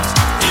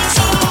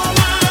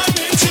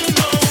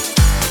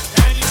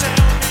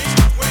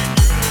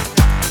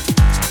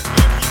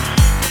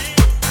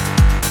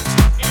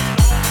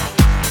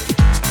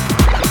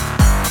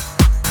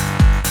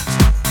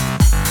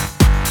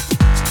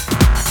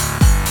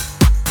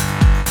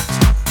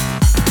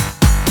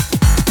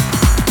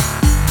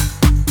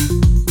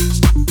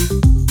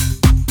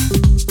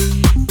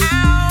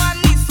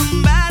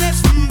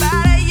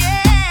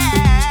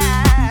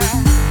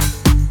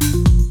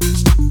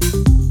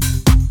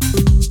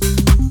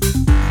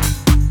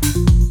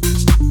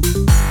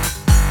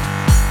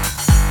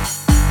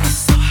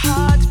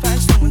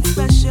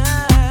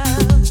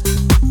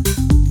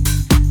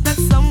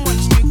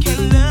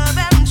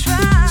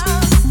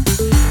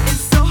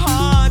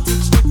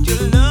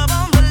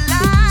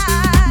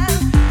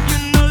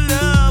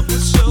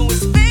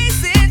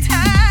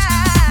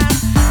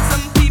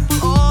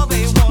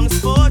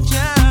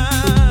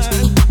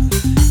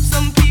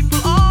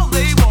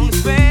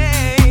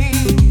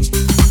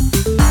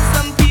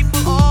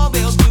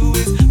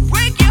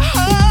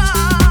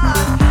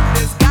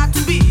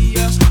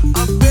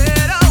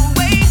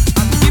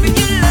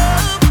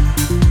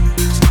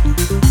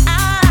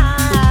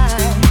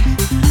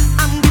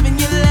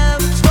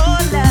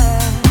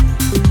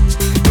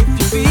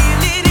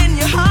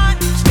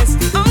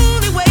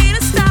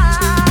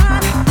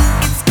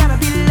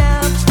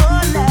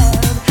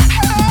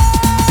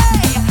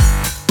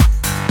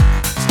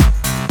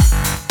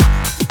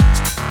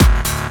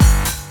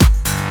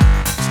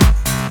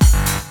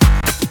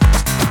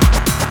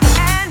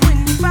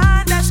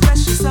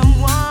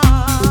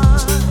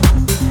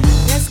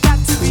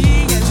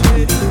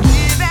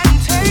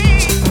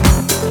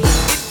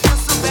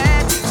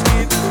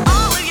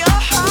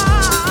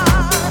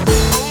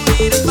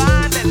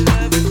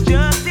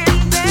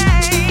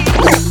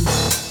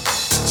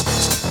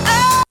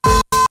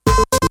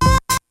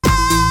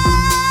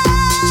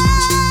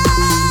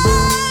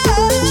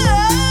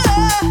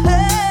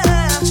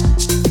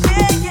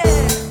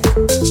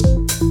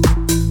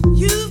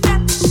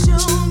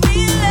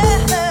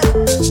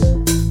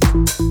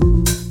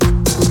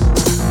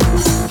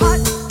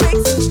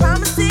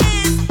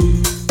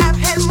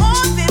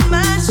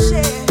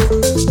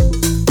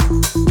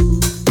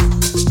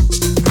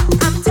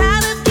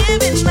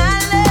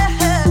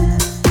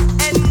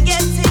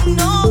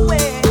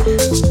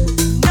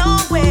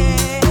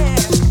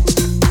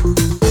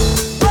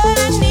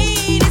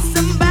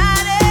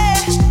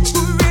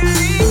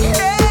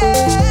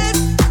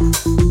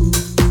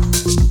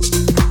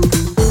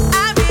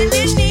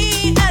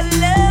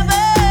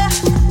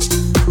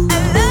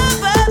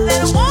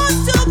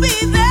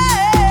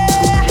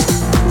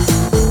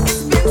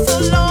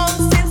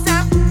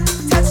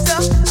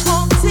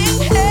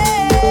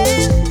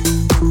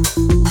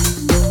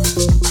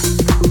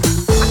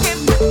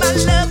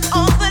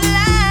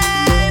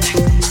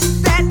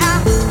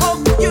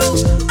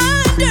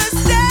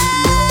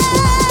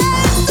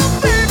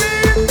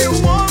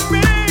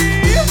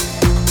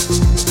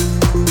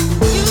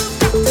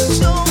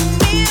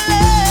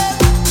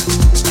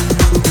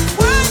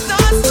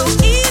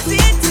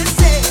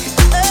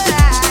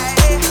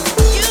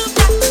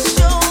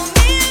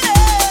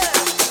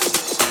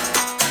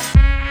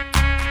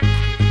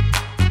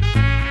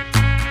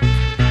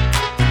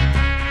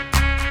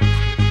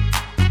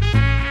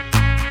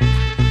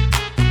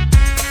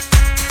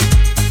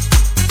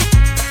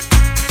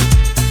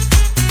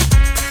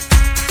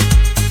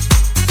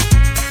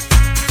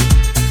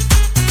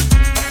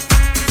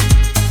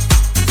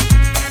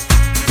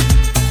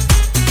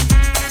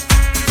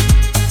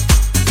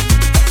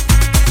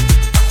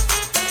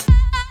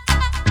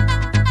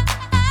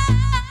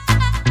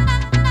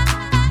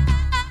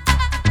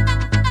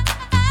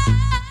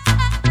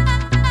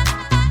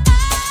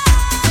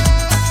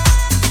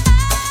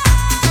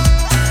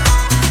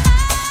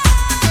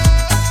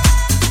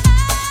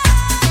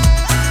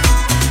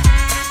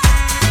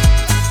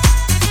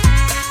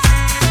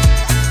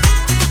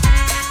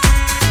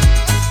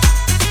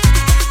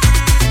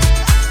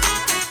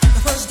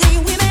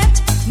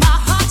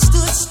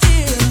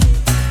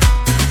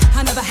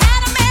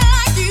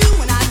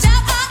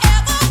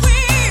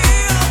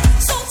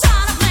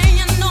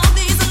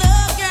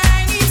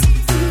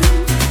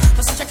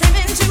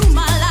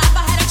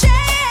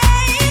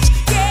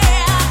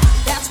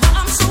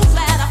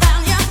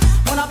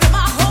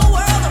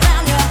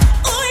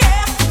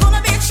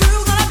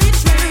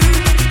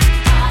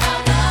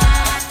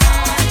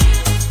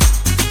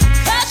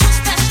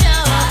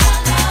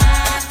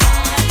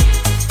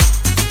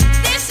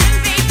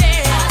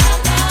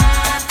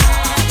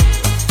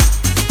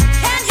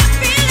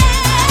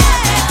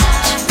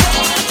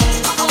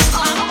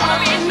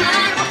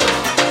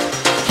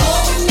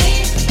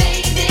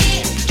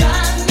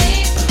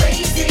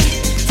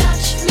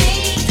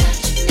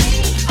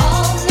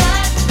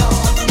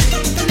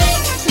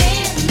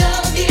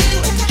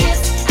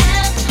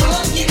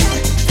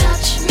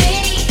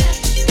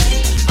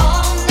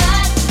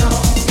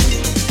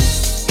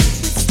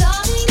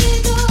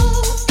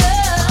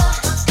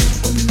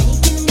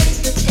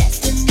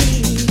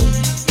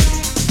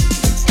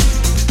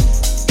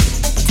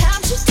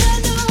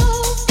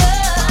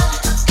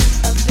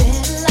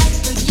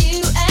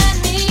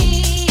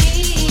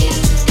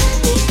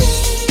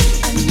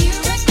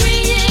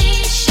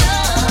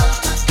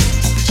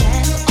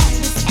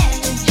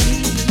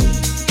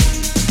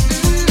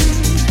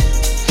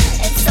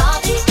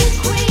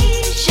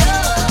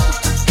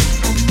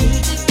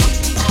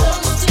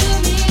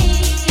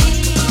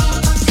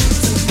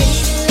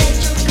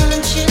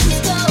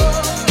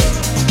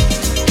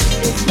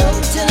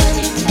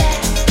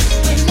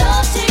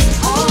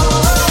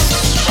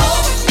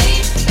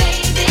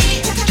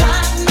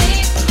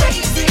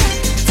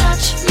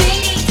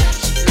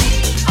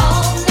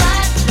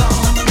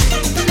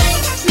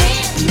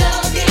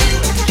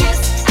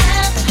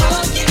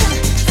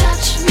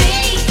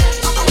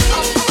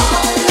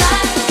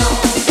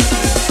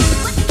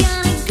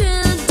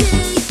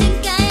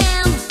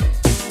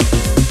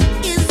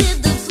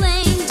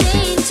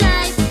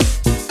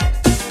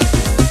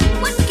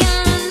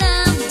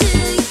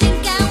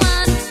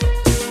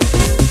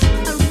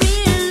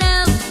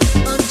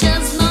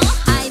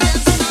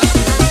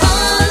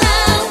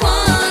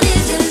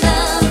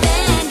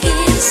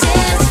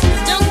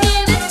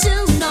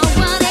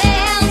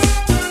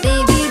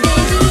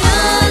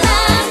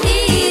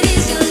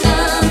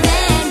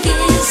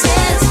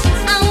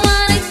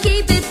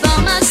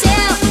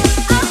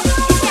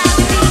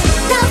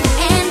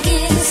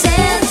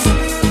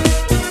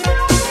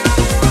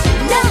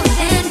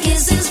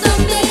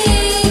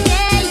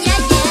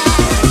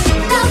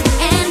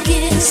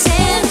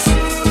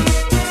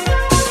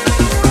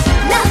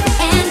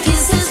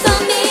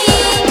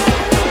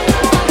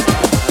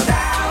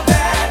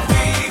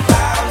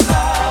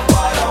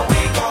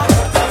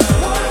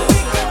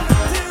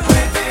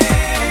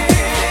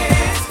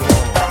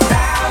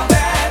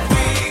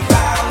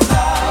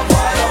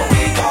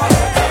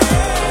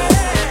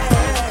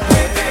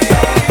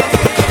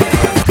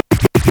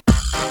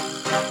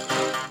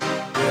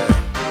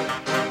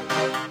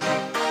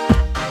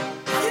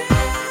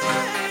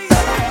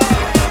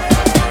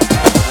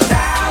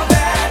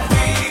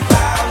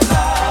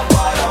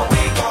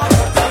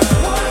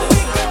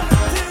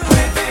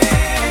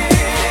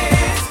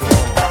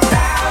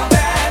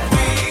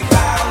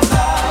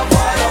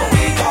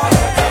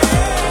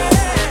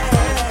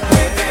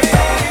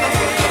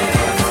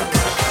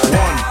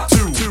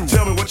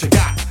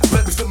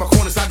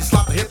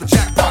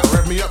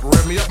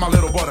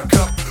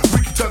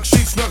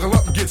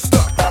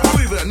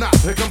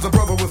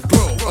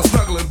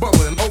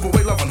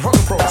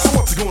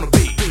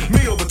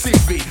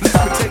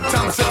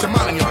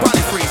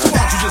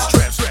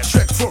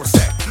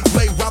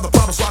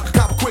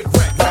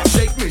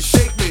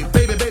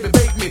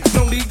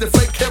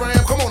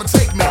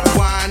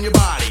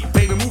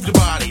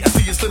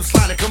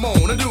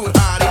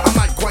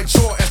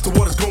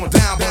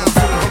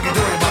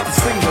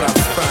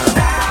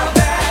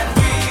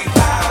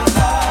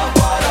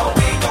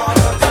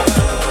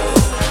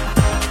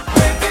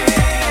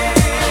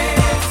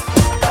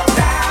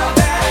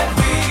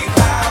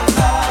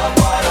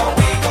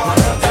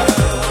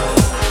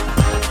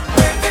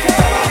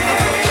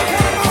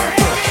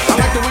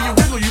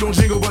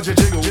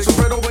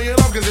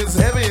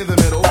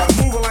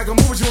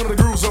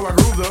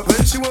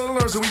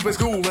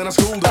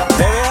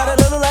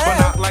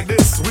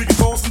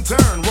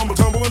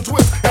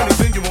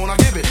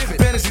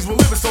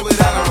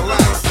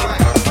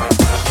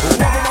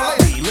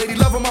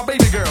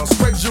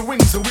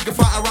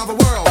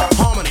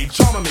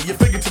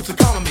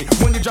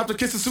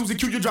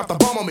 drop the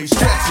bomb on me.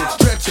 Stretch it,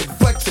 flex it,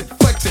 flex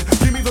it.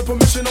 Give me the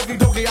permission, okie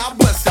dokie, I'll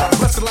bless it.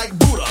 Bless it like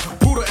Buddha,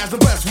 Buddha as the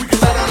best. We can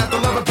let out at the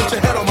love and put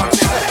your head on my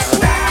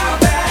chest. Now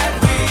that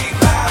we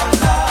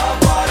found love,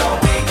 what are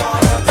we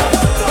gonna do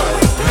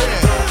with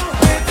this?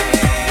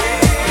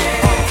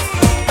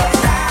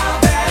 Now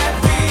that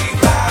we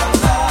found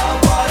love,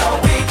 what are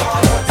we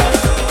gonna do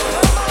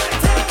with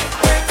this?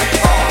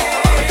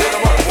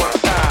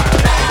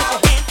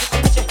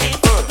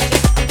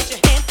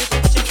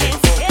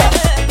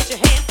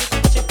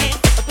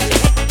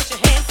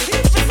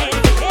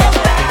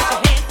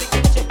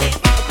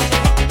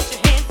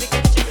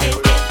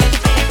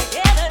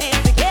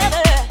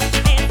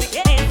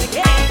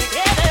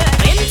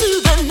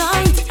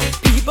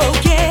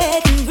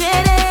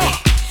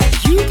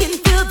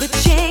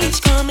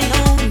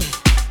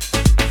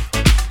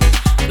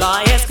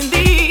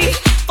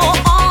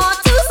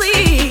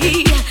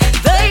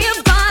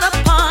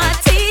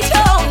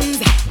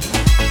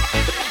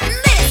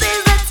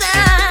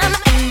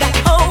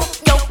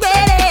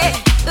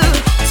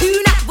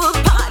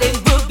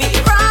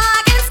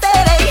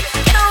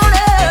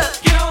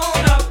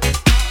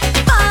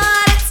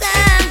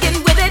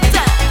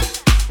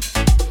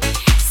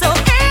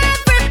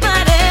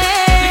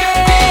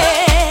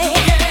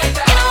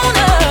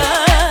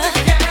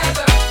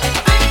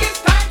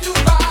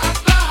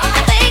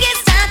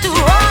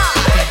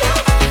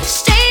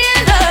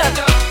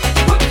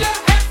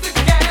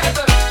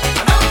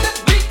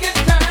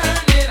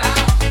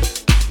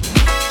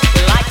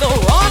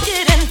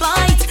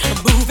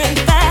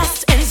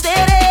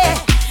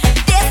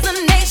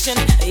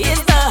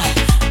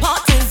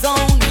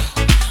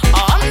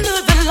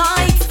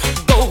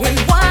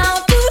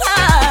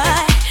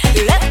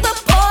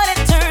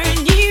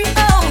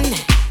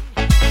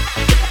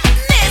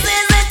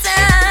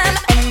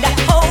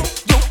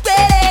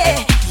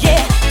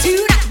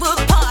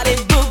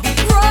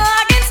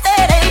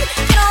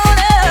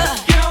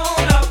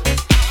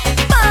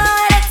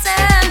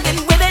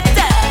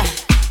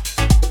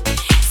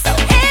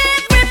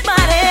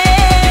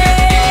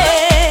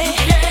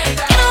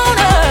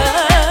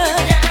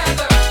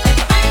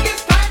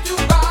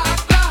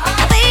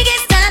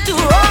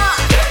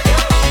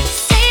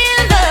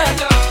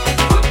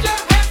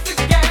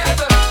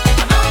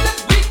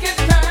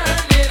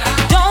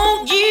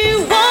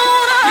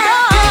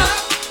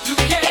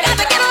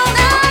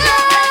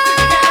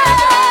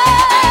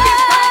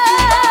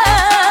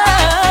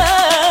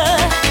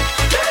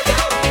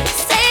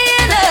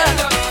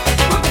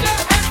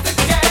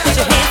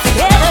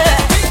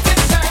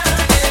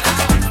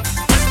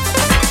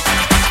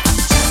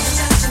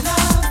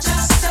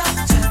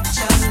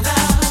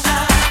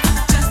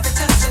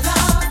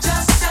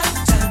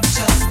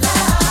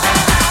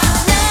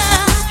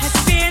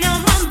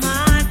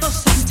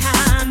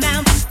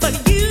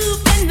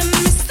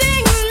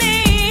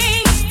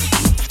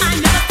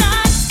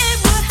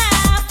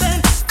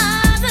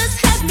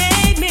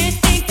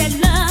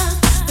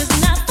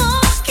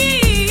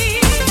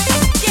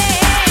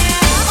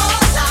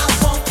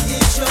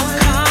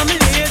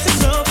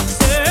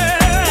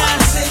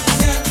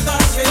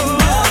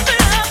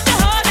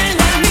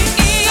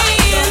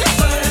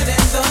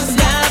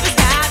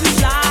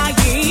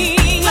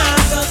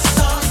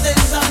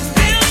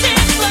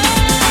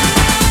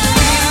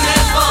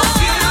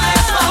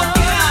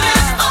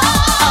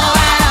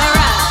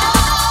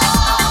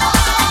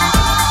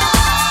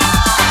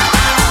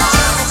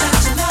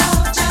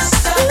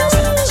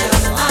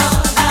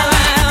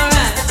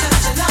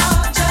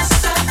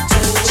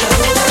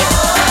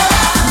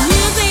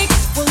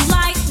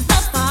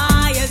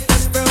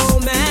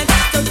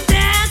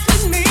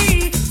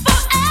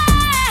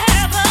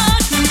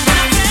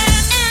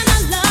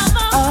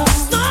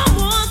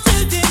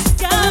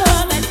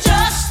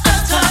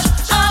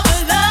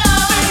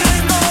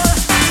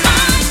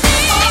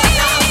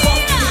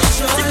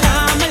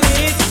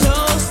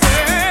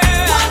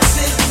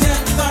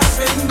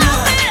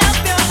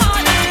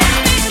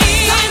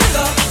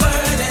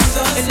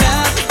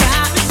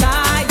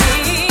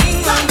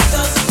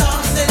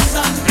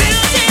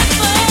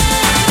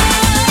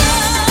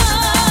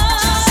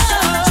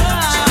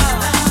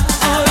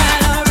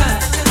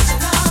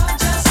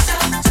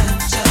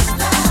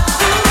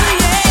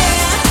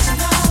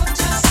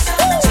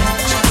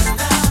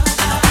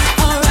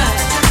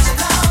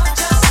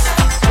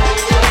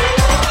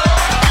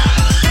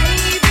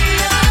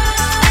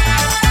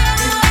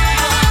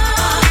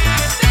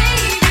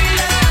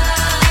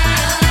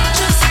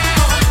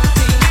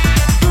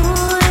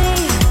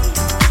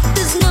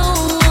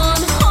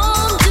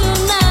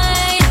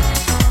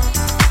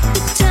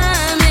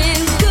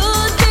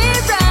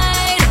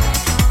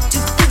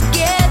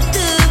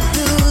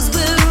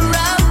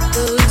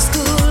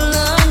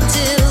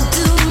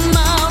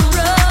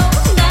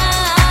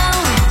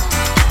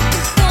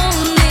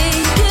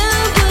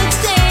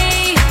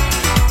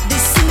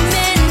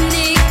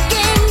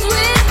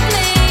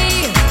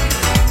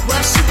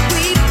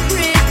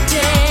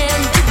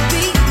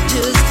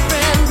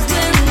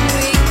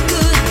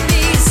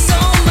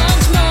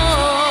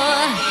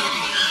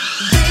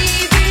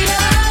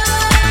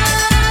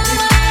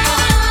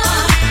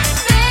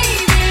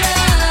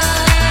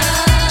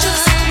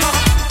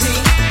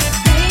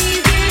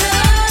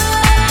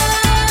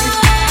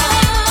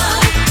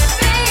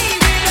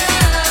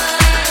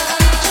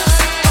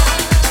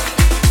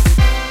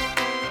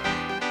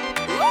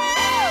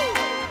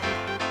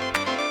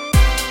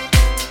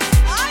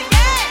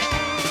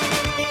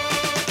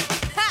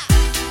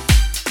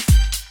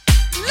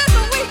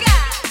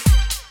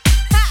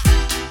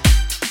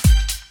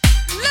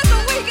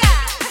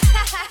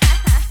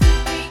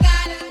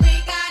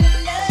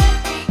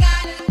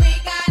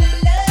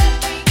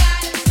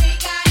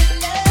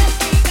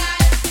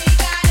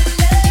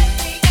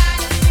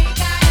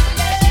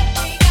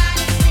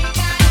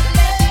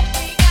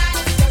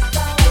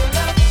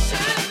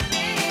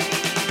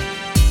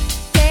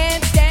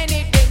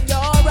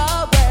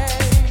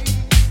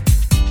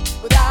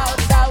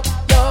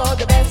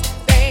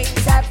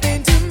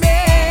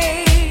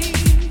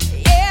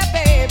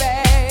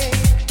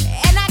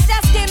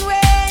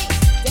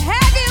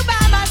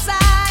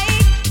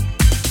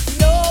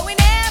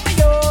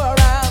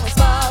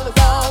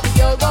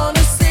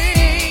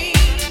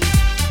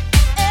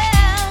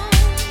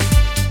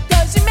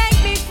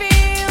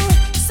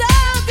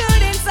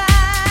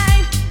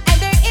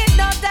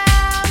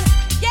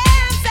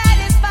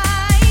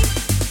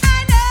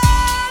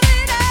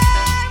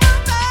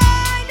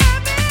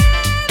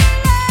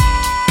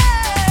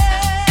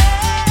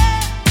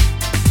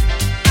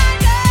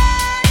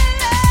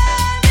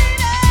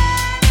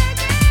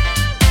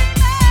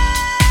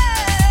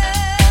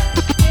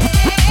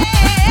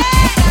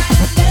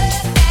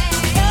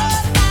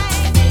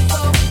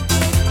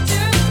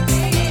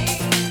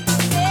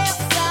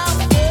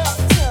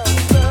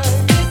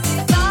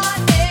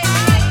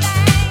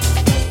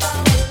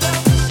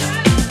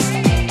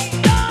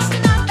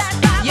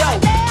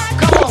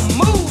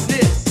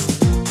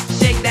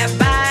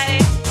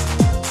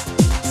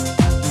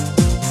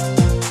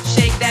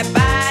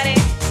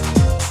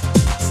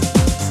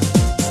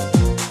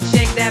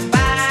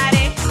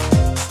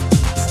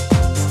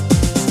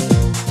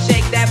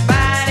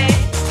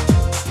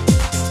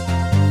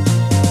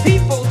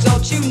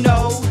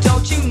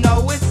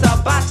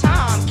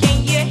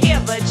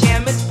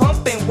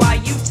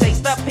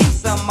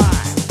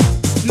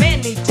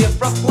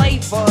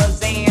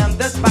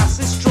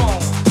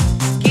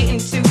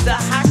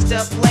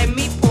 up, let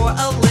me pour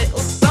a little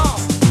song.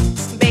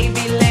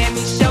 Baby, let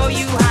me show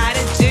you how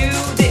to do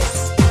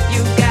this.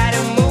 You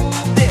gotta move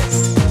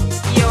this.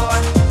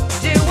 You're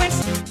doing,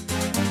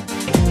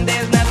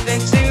 there's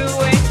nothing to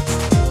it.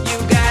 You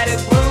gotta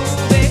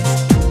groove it.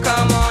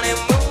 Come on and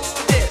move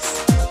this.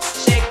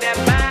 Shake that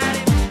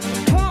body.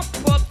 Pump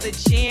up the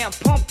jam,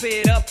 pump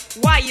it up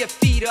while your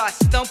feet are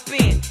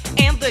stumping.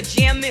 And the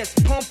jam is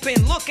pumping.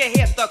 Look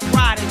ahead, the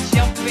crowd is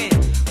jumping.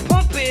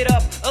 Pump it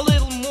up a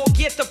little more,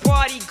 get the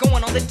party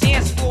going on the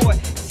dance floor.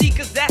 See,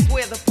 cause that's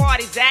where the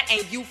party's at,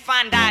 and you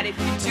find out if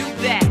you do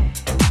that.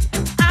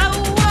 I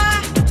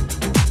want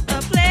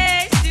a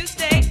place to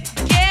stay.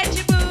 Get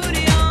your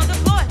booty on the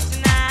floor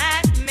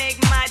tonight. Make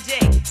my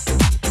day.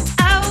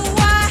 I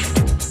want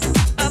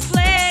a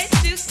place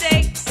to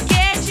stay.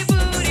 Get your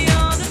booty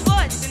on the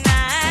floor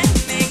tonight.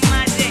 Make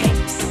my day.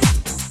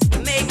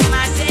 Make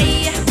my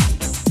day.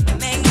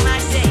 Make my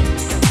day.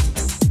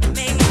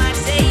 Make my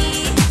day.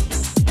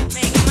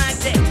 Make my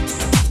day.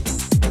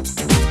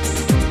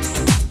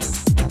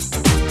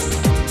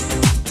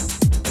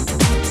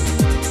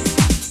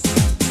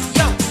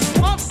 Yo,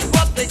 pump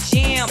up the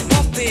jam,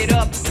 pump it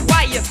up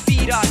while your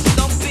feet are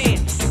stumping.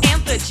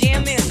 And the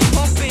jam is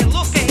pumping.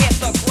 Look ahead,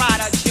 the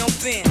crowd are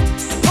jumping.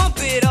 Pump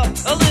it up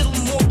a little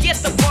more, get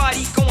the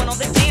party going on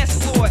the dance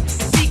floor.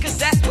 See, cause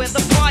that's where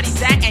the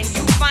party's at, and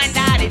you find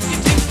out if you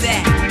do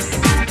that.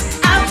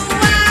 I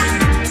want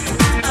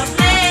a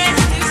place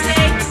to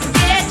stay.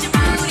 Get your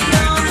booty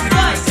on the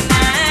floor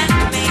tonight.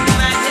 Make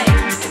my day.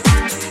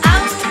 I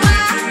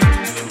want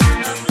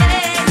a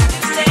place to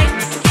stay.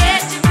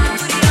 Get your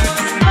booty on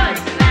the floor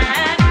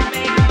tonight.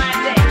 Make my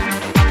day.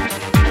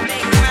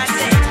 Make my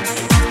day.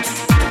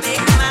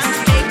 Make my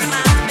day. Make my day.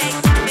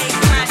 Make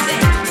my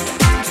day. Make my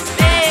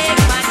day.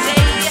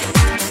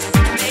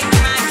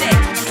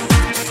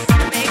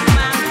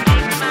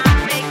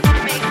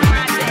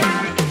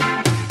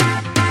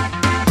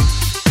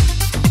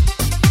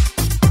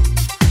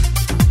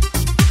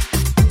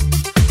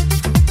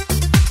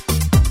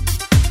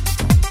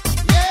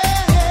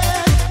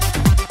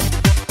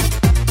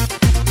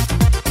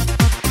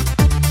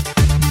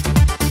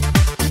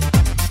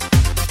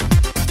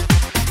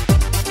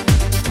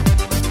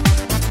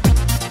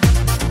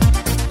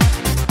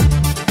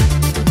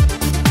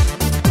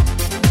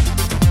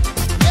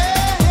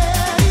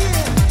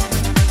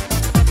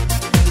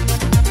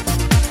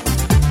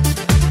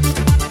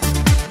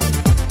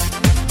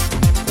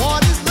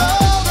 What is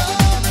love?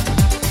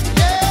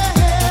 Yeah.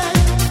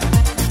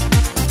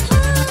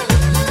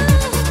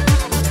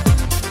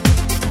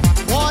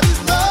 What is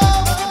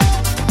love?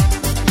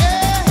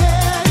 Yeah.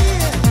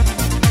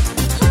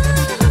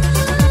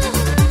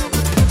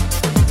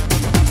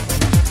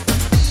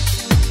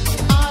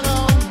 I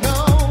don't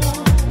know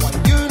why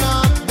you're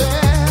not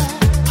there.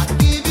 I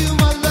give you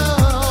my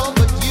love,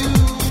 but you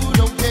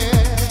don't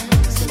care.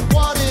 So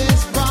what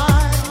is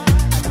right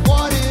and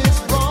what is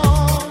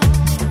wrong?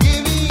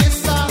 Give me a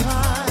sign.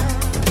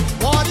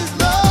 What is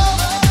love?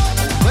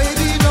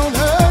 Baby, don't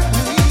hurt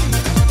me.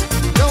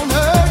 Don't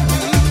hurt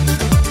me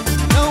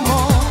no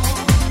more.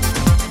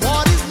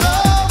 What is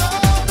love?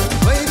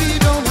 Baby,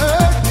 don't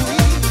hurt me.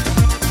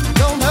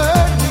 Don't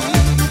hurt me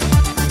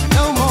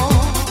no more.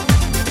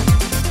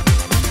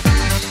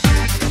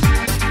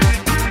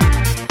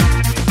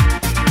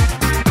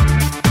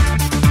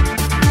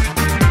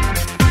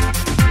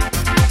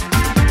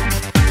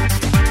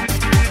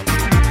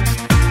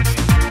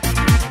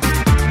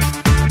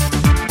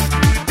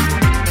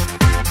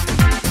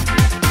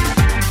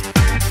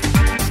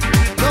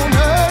 Don't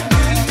hurt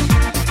me.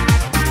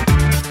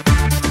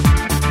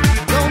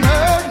 Don't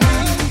hurt me.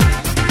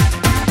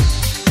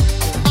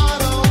 I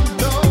don't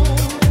know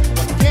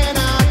what can I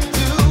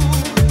do.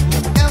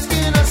 Else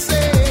can I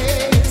say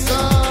it's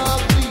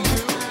up to you.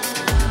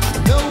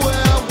 Know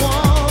where I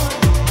want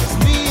is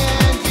me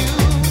and you.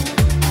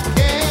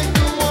 Can't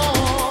go on.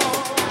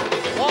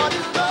 What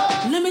is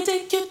love? Let me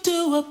take you to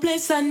a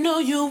place I know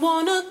you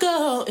wanna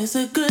go. It's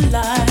a good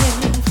life.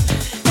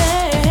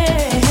 Hey,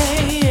 hey,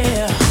 hey,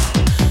 yeah.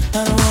 I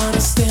don't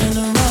wanna stand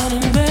around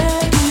and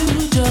beg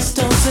you. Just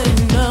don't say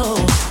no.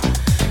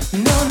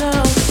 No, no,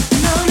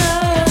 no, no.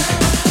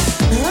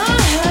 I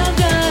have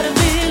got a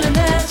feeling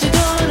that you're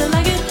gonna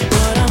like it.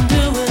 What I'm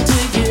doing to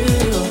you.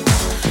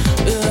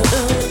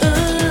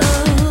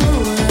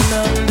 And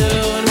I'm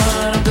doing what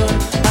I'm doing.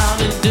 I'll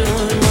be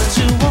doing what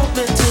you want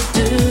me to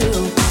do.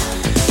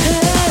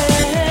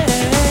 Hey,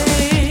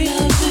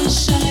 love is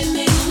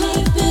shining,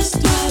 life is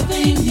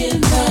thriving in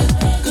the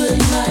good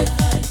life,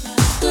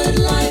 good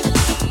life.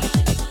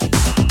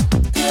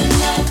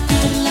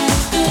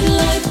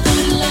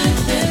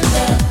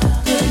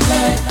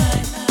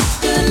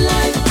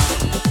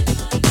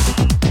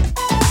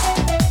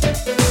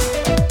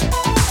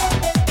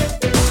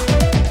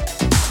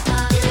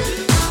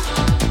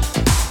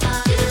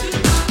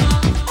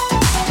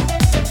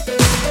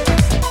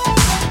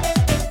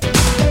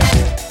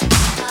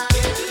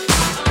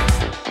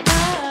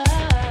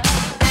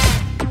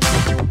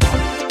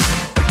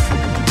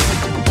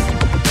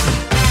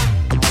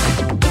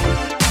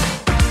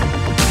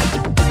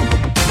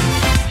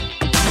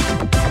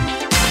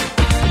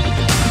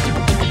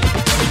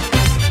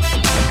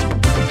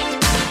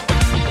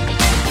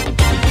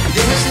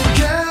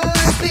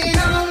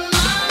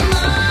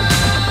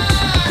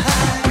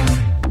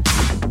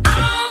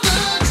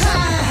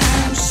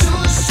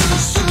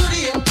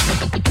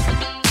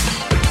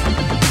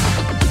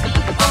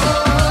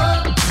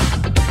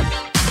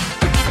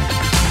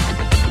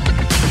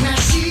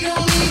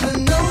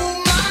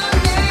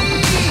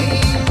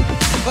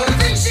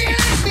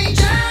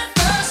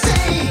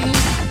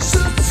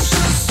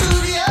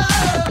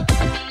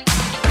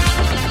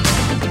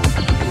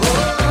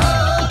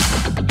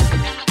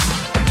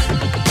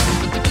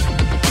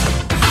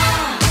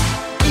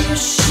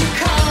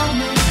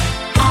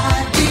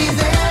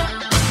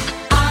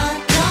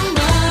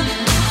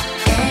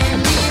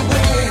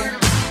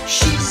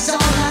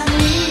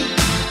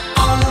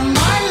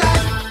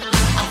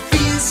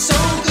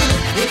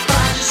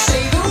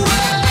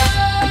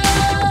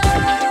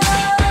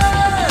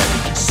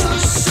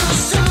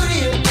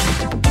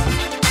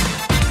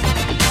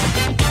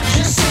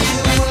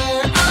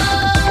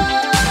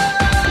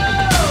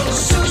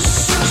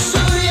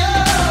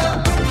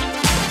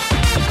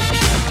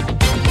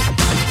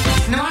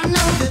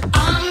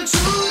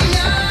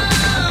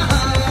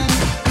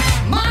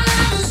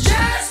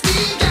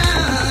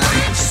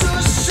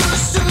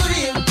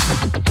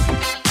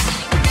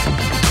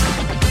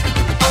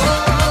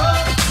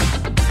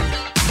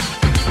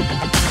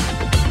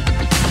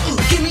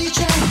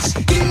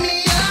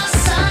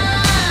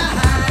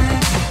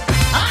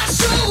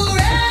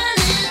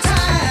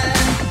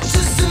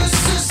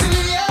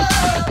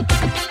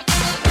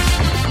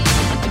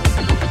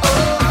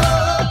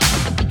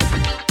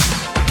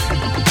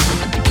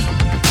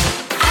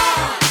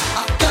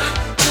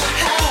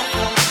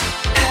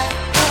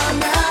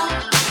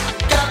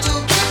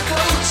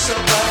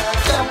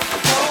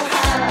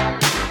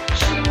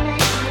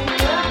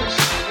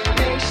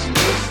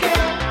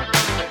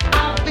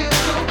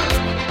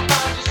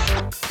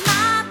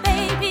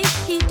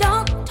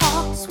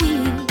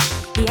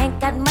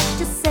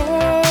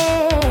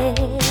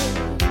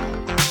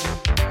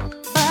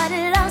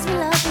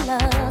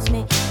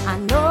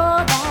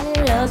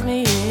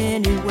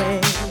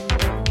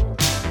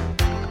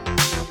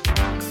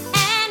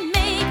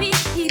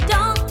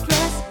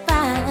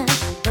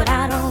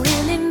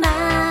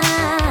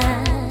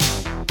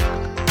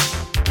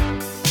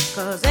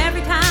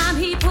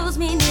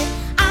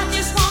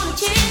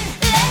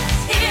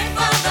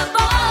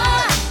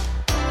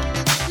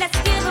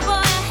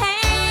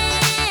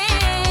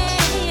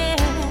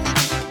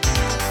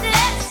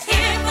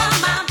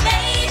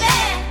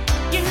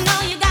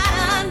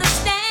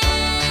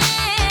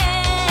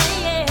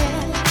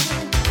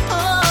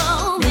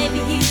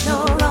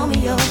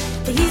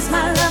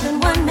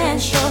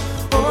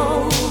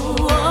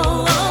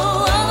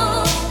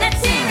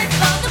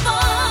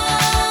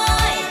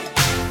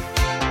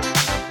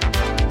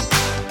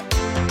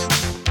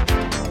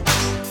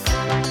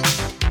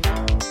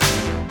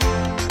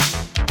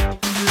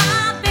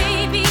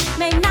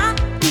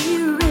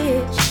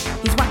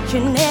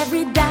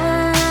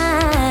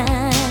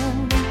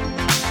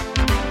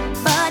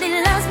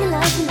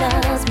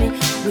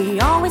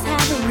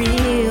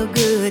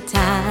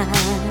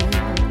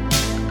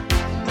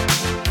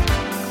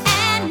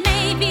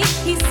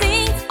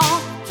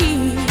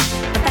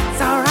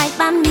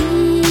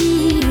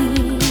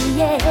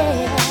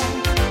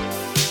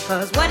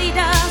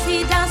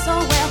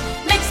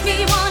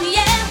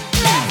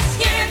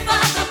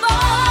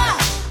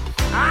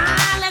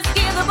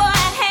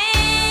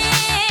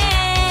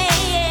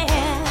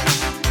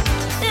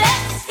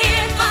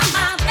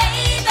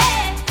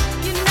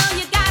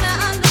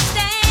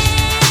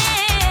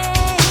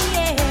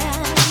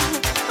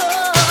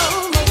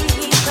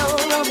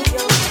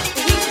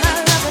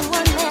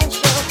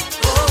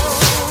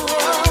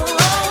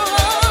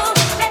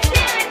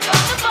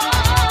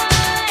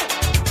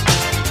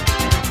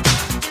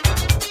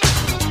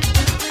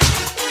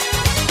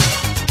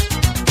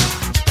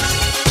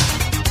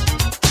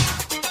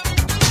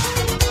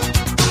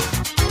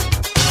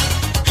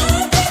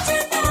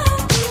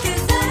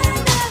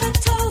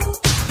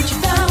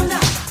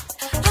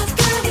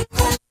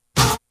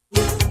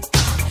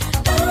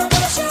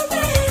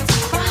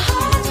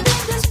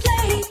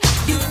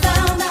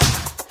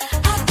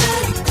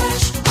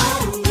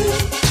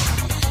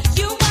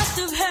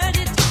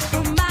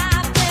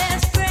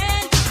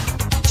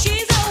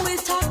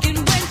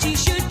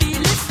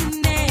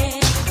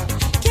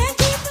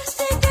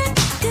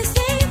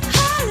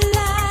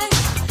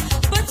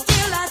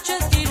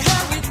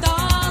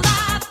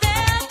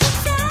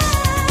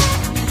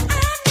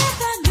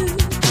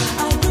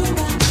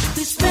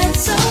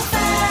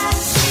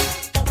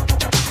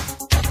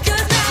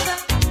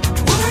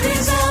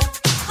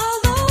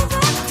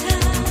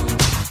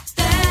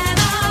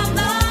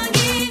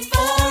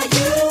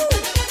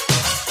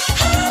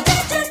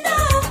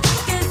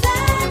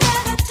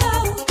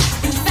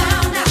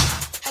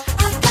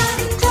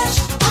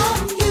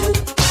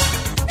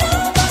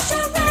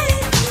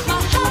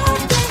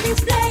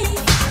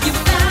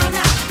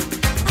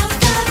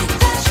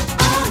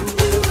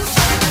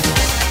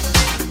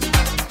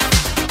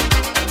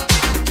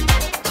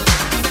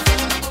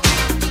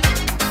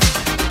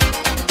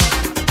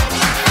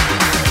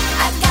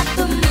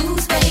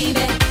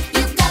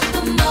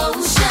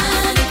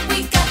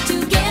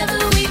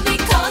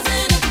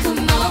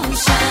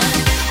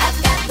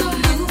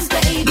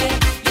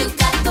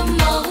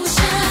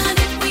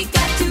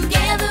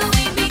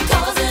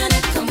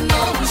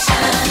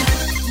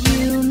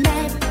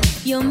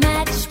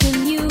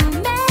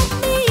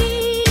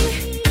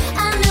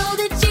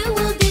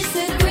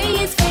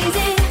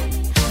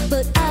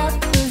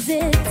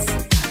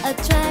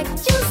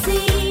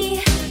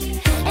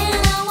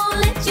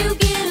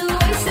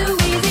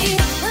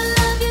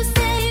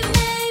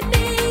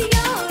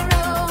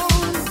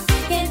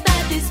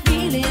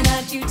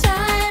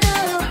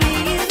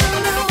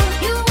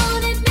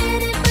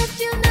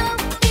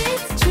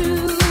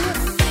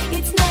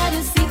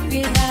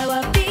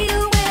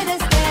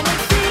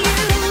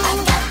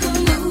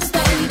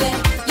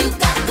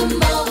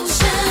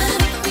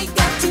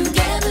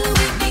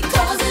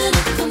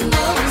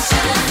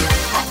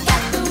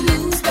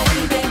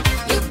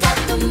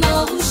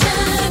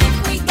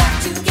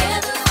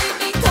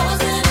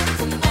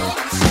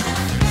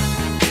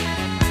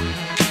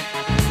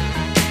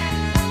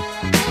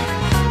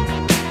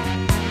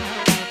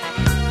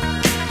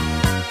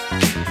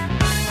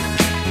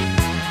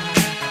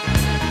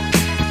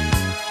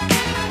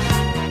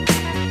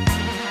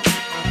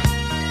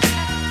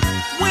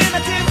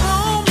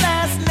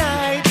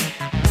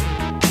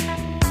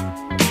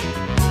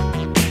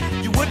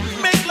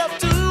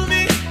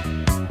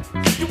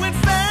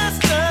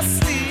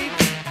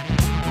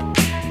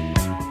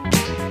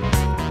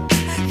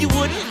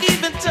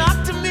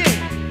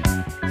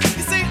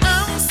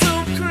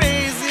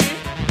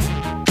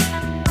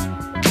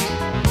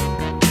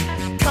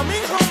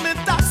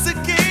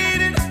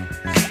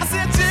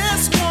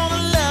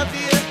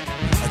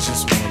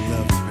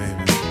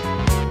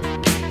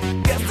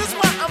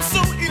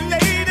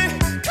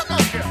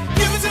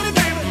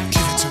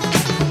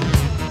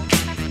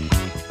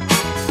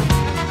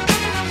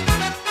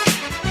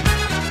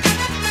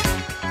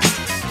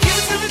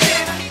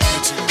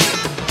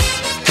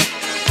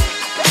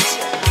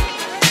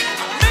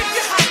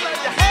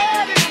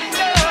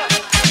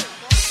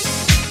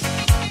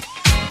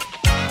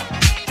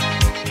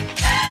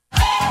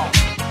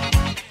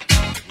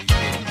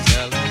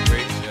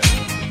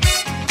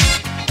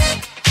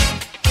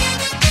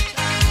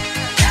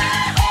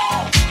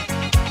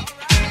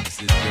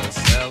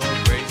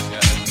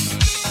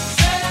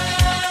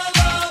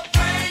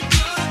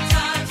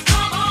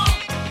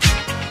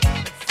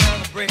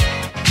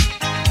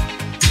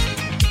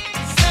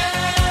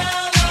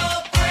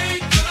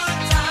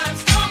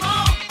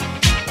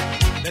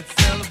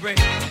 celebrate.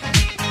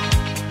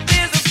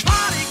 There's a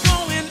party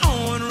going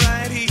on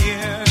right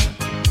here,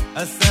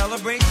 a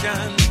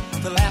celebration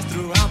to last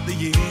throughout the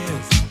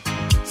years.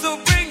 So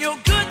bring your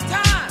good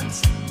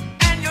times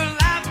and your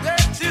laughter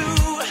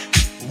too.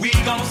 We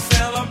gon'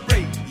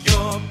 celebrate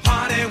your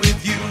party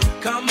with you.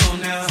 Come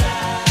on now.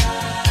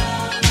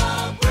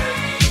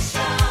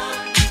 Celebration.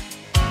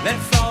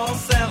 Let's all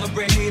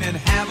celebrate and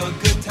have a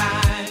good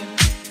time.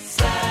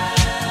 Celebration.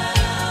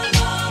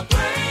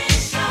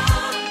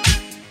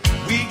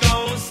 We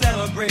gon'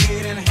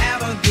 celebrate and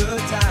have a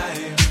good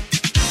time.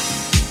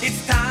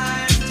 It's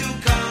time to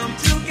come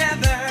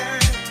together.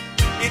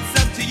 It's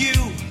up to you.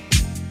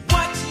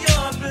 What's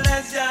your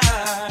pleasure?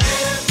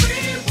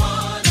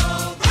 Everyone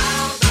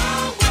around the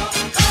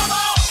world, come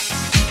on!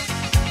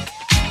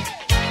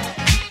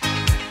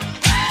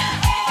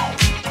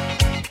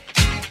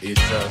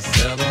 It's a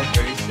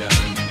celebration.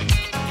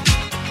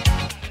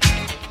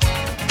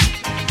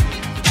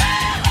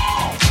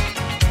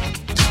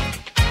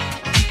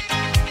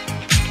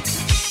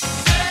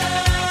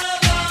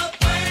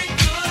 Celebrate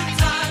good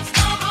times,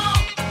 come on!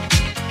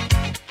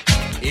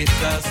 It's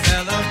a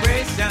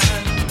celebration.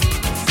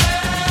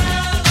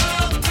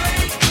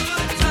 Celebrate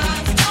good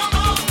times, come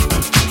on!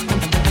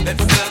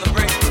 Let's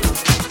celebrate.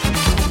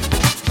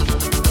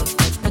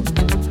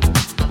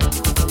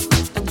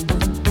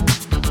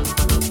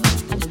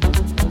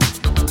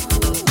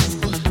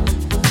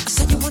 I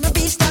said you wanna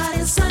be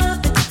starting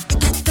something. You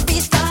got to be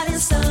starting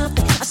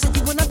something. I said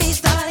you wanna be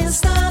starting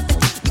something.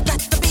 You got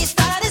to be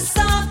starting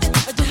something.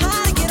 But you're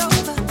hard to get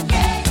over.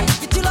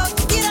 You're too low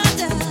to get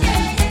under.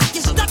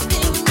 You're stuck in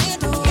the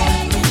middle.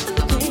 And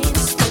the pain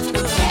is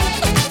thunder.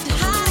 But you're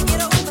hard to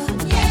get over.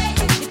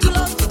 You're too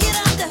low to get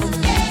under.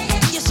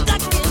 You're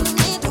stuck in the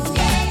middle.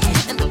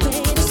 And the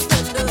pain is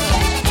thunder.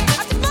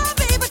 I took my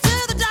baby to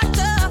the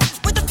doctor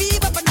with a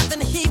fever, but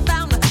nothing he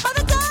found. By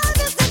the time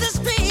this hit the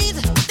street,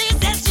 they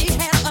said she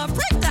had a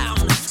breakdown.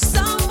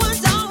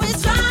 Someone's always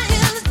trying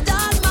to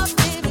start my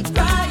baby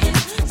crying.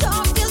 So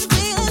I'm just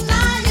feeling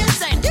lying,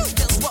 saying you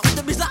just want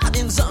to be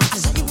starting something. I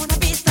said you wanna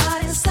be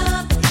starting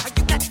something.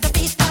 You got to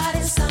be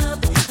starting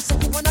something. I said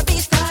you wanna be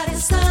starting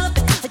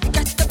something. You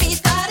got to be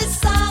starting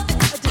something.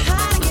 But you're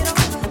hard to get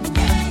over.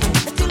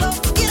 You're too low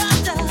to get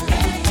under.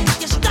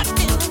 You're stuck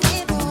in the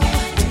middle.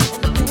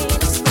 And the pain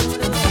is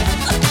thunder.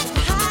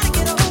 You're hard to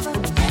get over.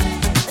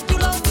 You're too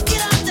low to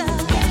get under.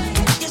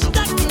 You're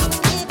stuck in the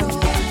middle.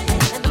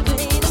 And the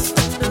pain is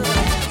thunder.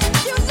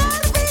 You know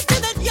the reason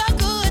that you're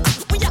good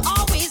when you're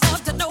always up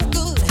to no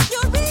good. You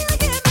really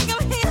can't make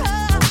 'em hate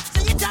her, so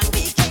your tongue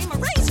became a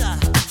razor.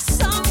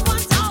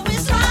 Someone's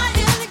always trying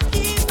to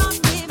keep my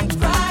baby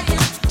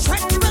crying.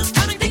 Treacherous,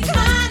 cunning,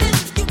 declining.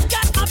 You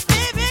got my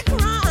baby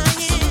crying.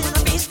 I said you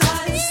wanna be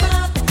starting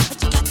something, but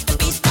you got to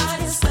be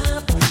starting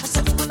something. I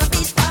said you wanna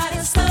be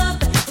starting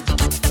something, but you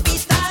got to be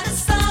starting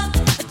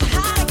something. But you're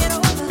hard to get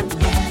over.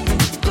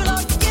 You're too low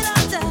to get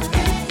under.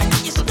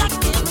 You're stuck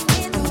in the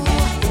middle,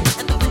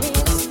 and the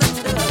pain is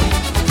thunder.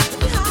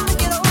 You're hard to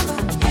get over.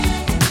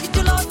 You're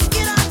too low to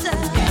get under.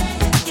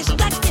 You're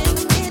stuck in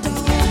the middle,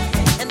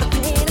 and the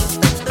pain is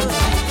thunder.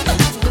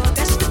 You're a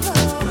vegetable.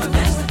 You're a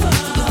vegetable.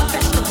 You're a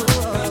vegetable.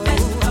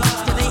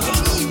 Do they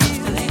hate you?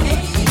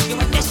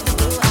 You're a vegetable. You're a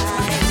vegetable.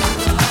 They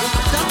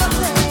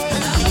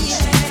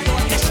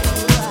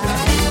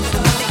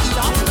eat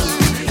off you.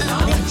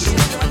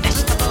 You're a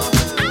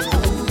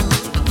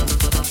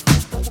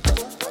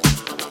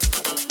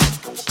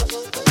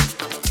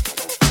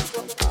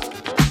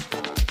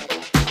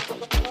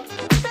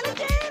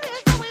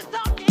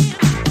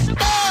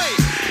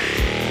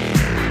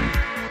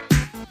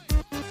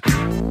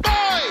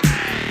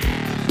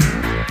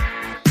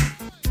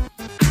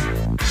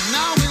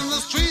Now in the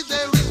street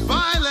there is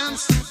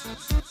violence,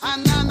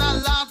 and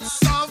lots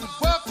of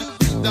work to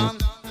be done.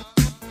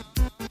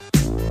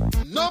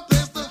 No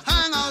place to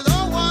hang out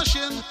or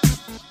washing,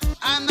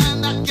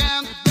 and I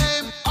can't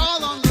blame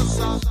all on the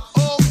sun.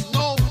 Oh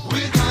no,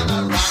 we're gonna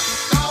rock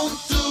down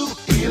to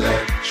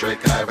Electric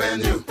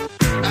Avenue,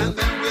 and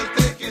then we'll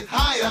take it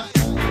higher.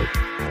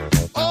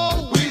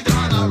 Oh, we're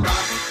gonna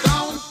rock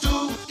down to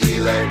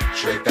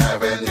Electric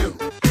Avenue,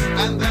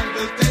 and then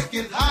we'll take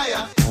it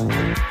higher.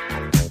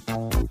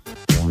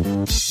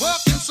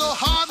 Working so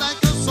hard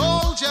like a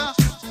soldier,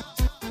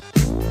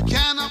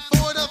 can't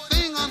afford a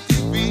thing on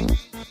TV.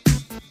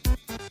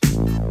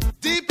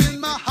 Deep in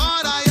my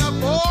heart I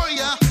abhor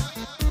ya.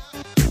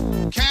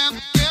 Can't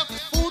get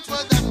food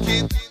for that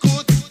kid.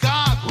 Good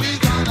God,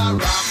 we're gonna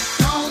rock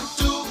down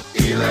to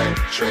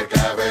Electric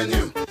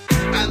Avenue,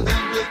 and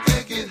then we'll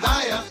take it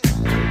higher.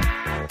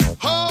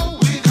 Oh,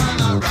 we're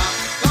gonna rock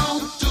down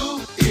to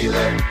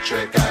Electric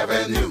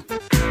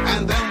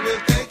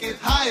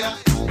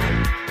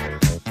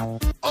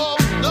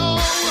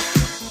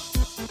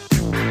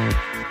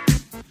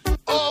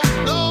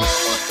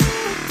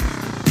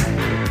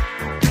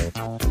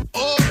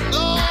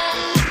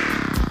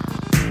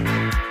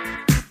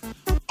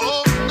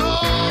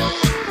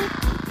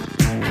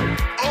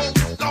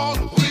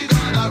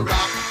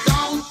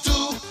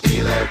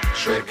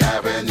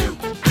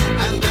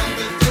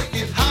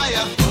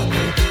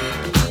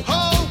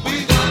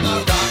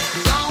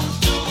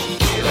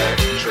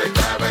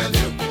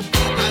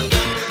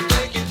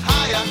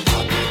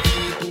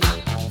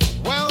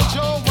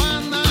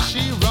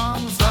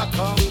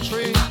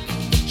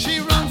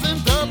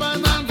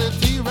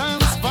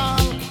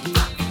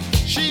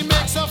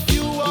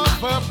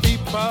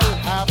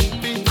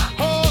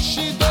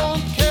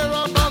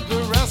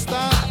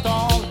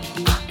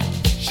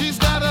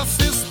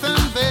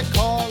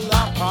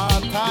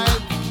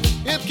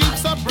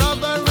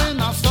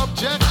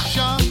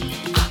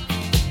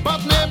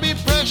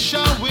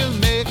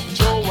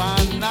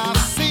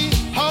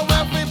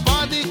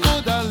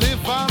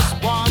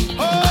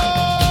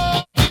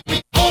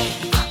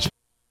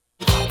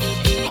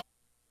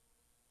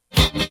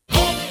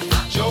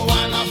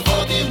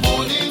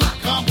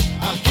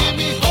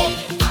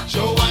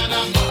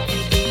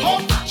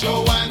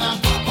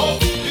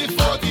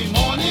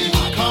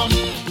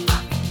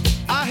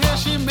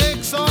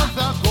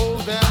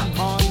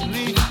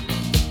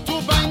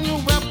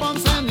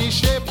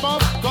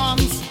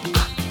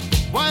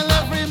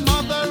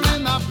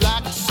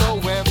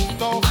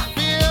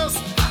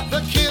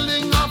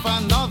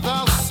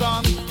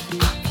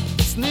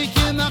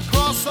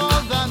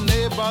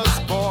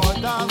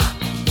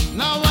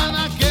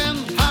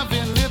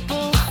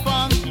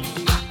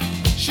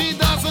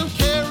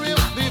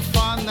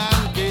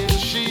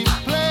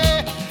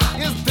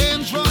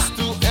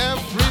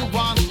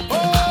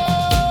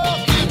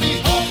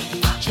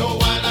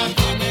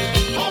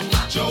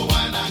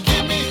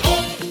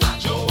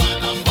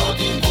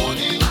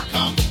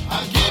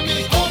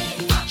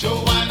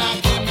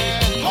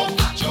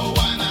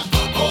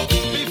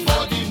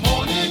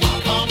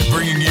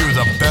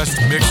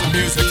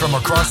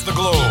across the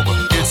globe.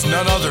 It's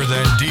none other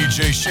than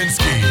DJ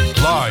Shinsky,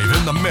 live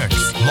in the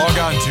mix. Log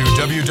on to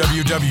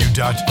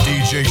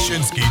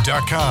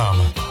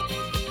www.djshinsky.com.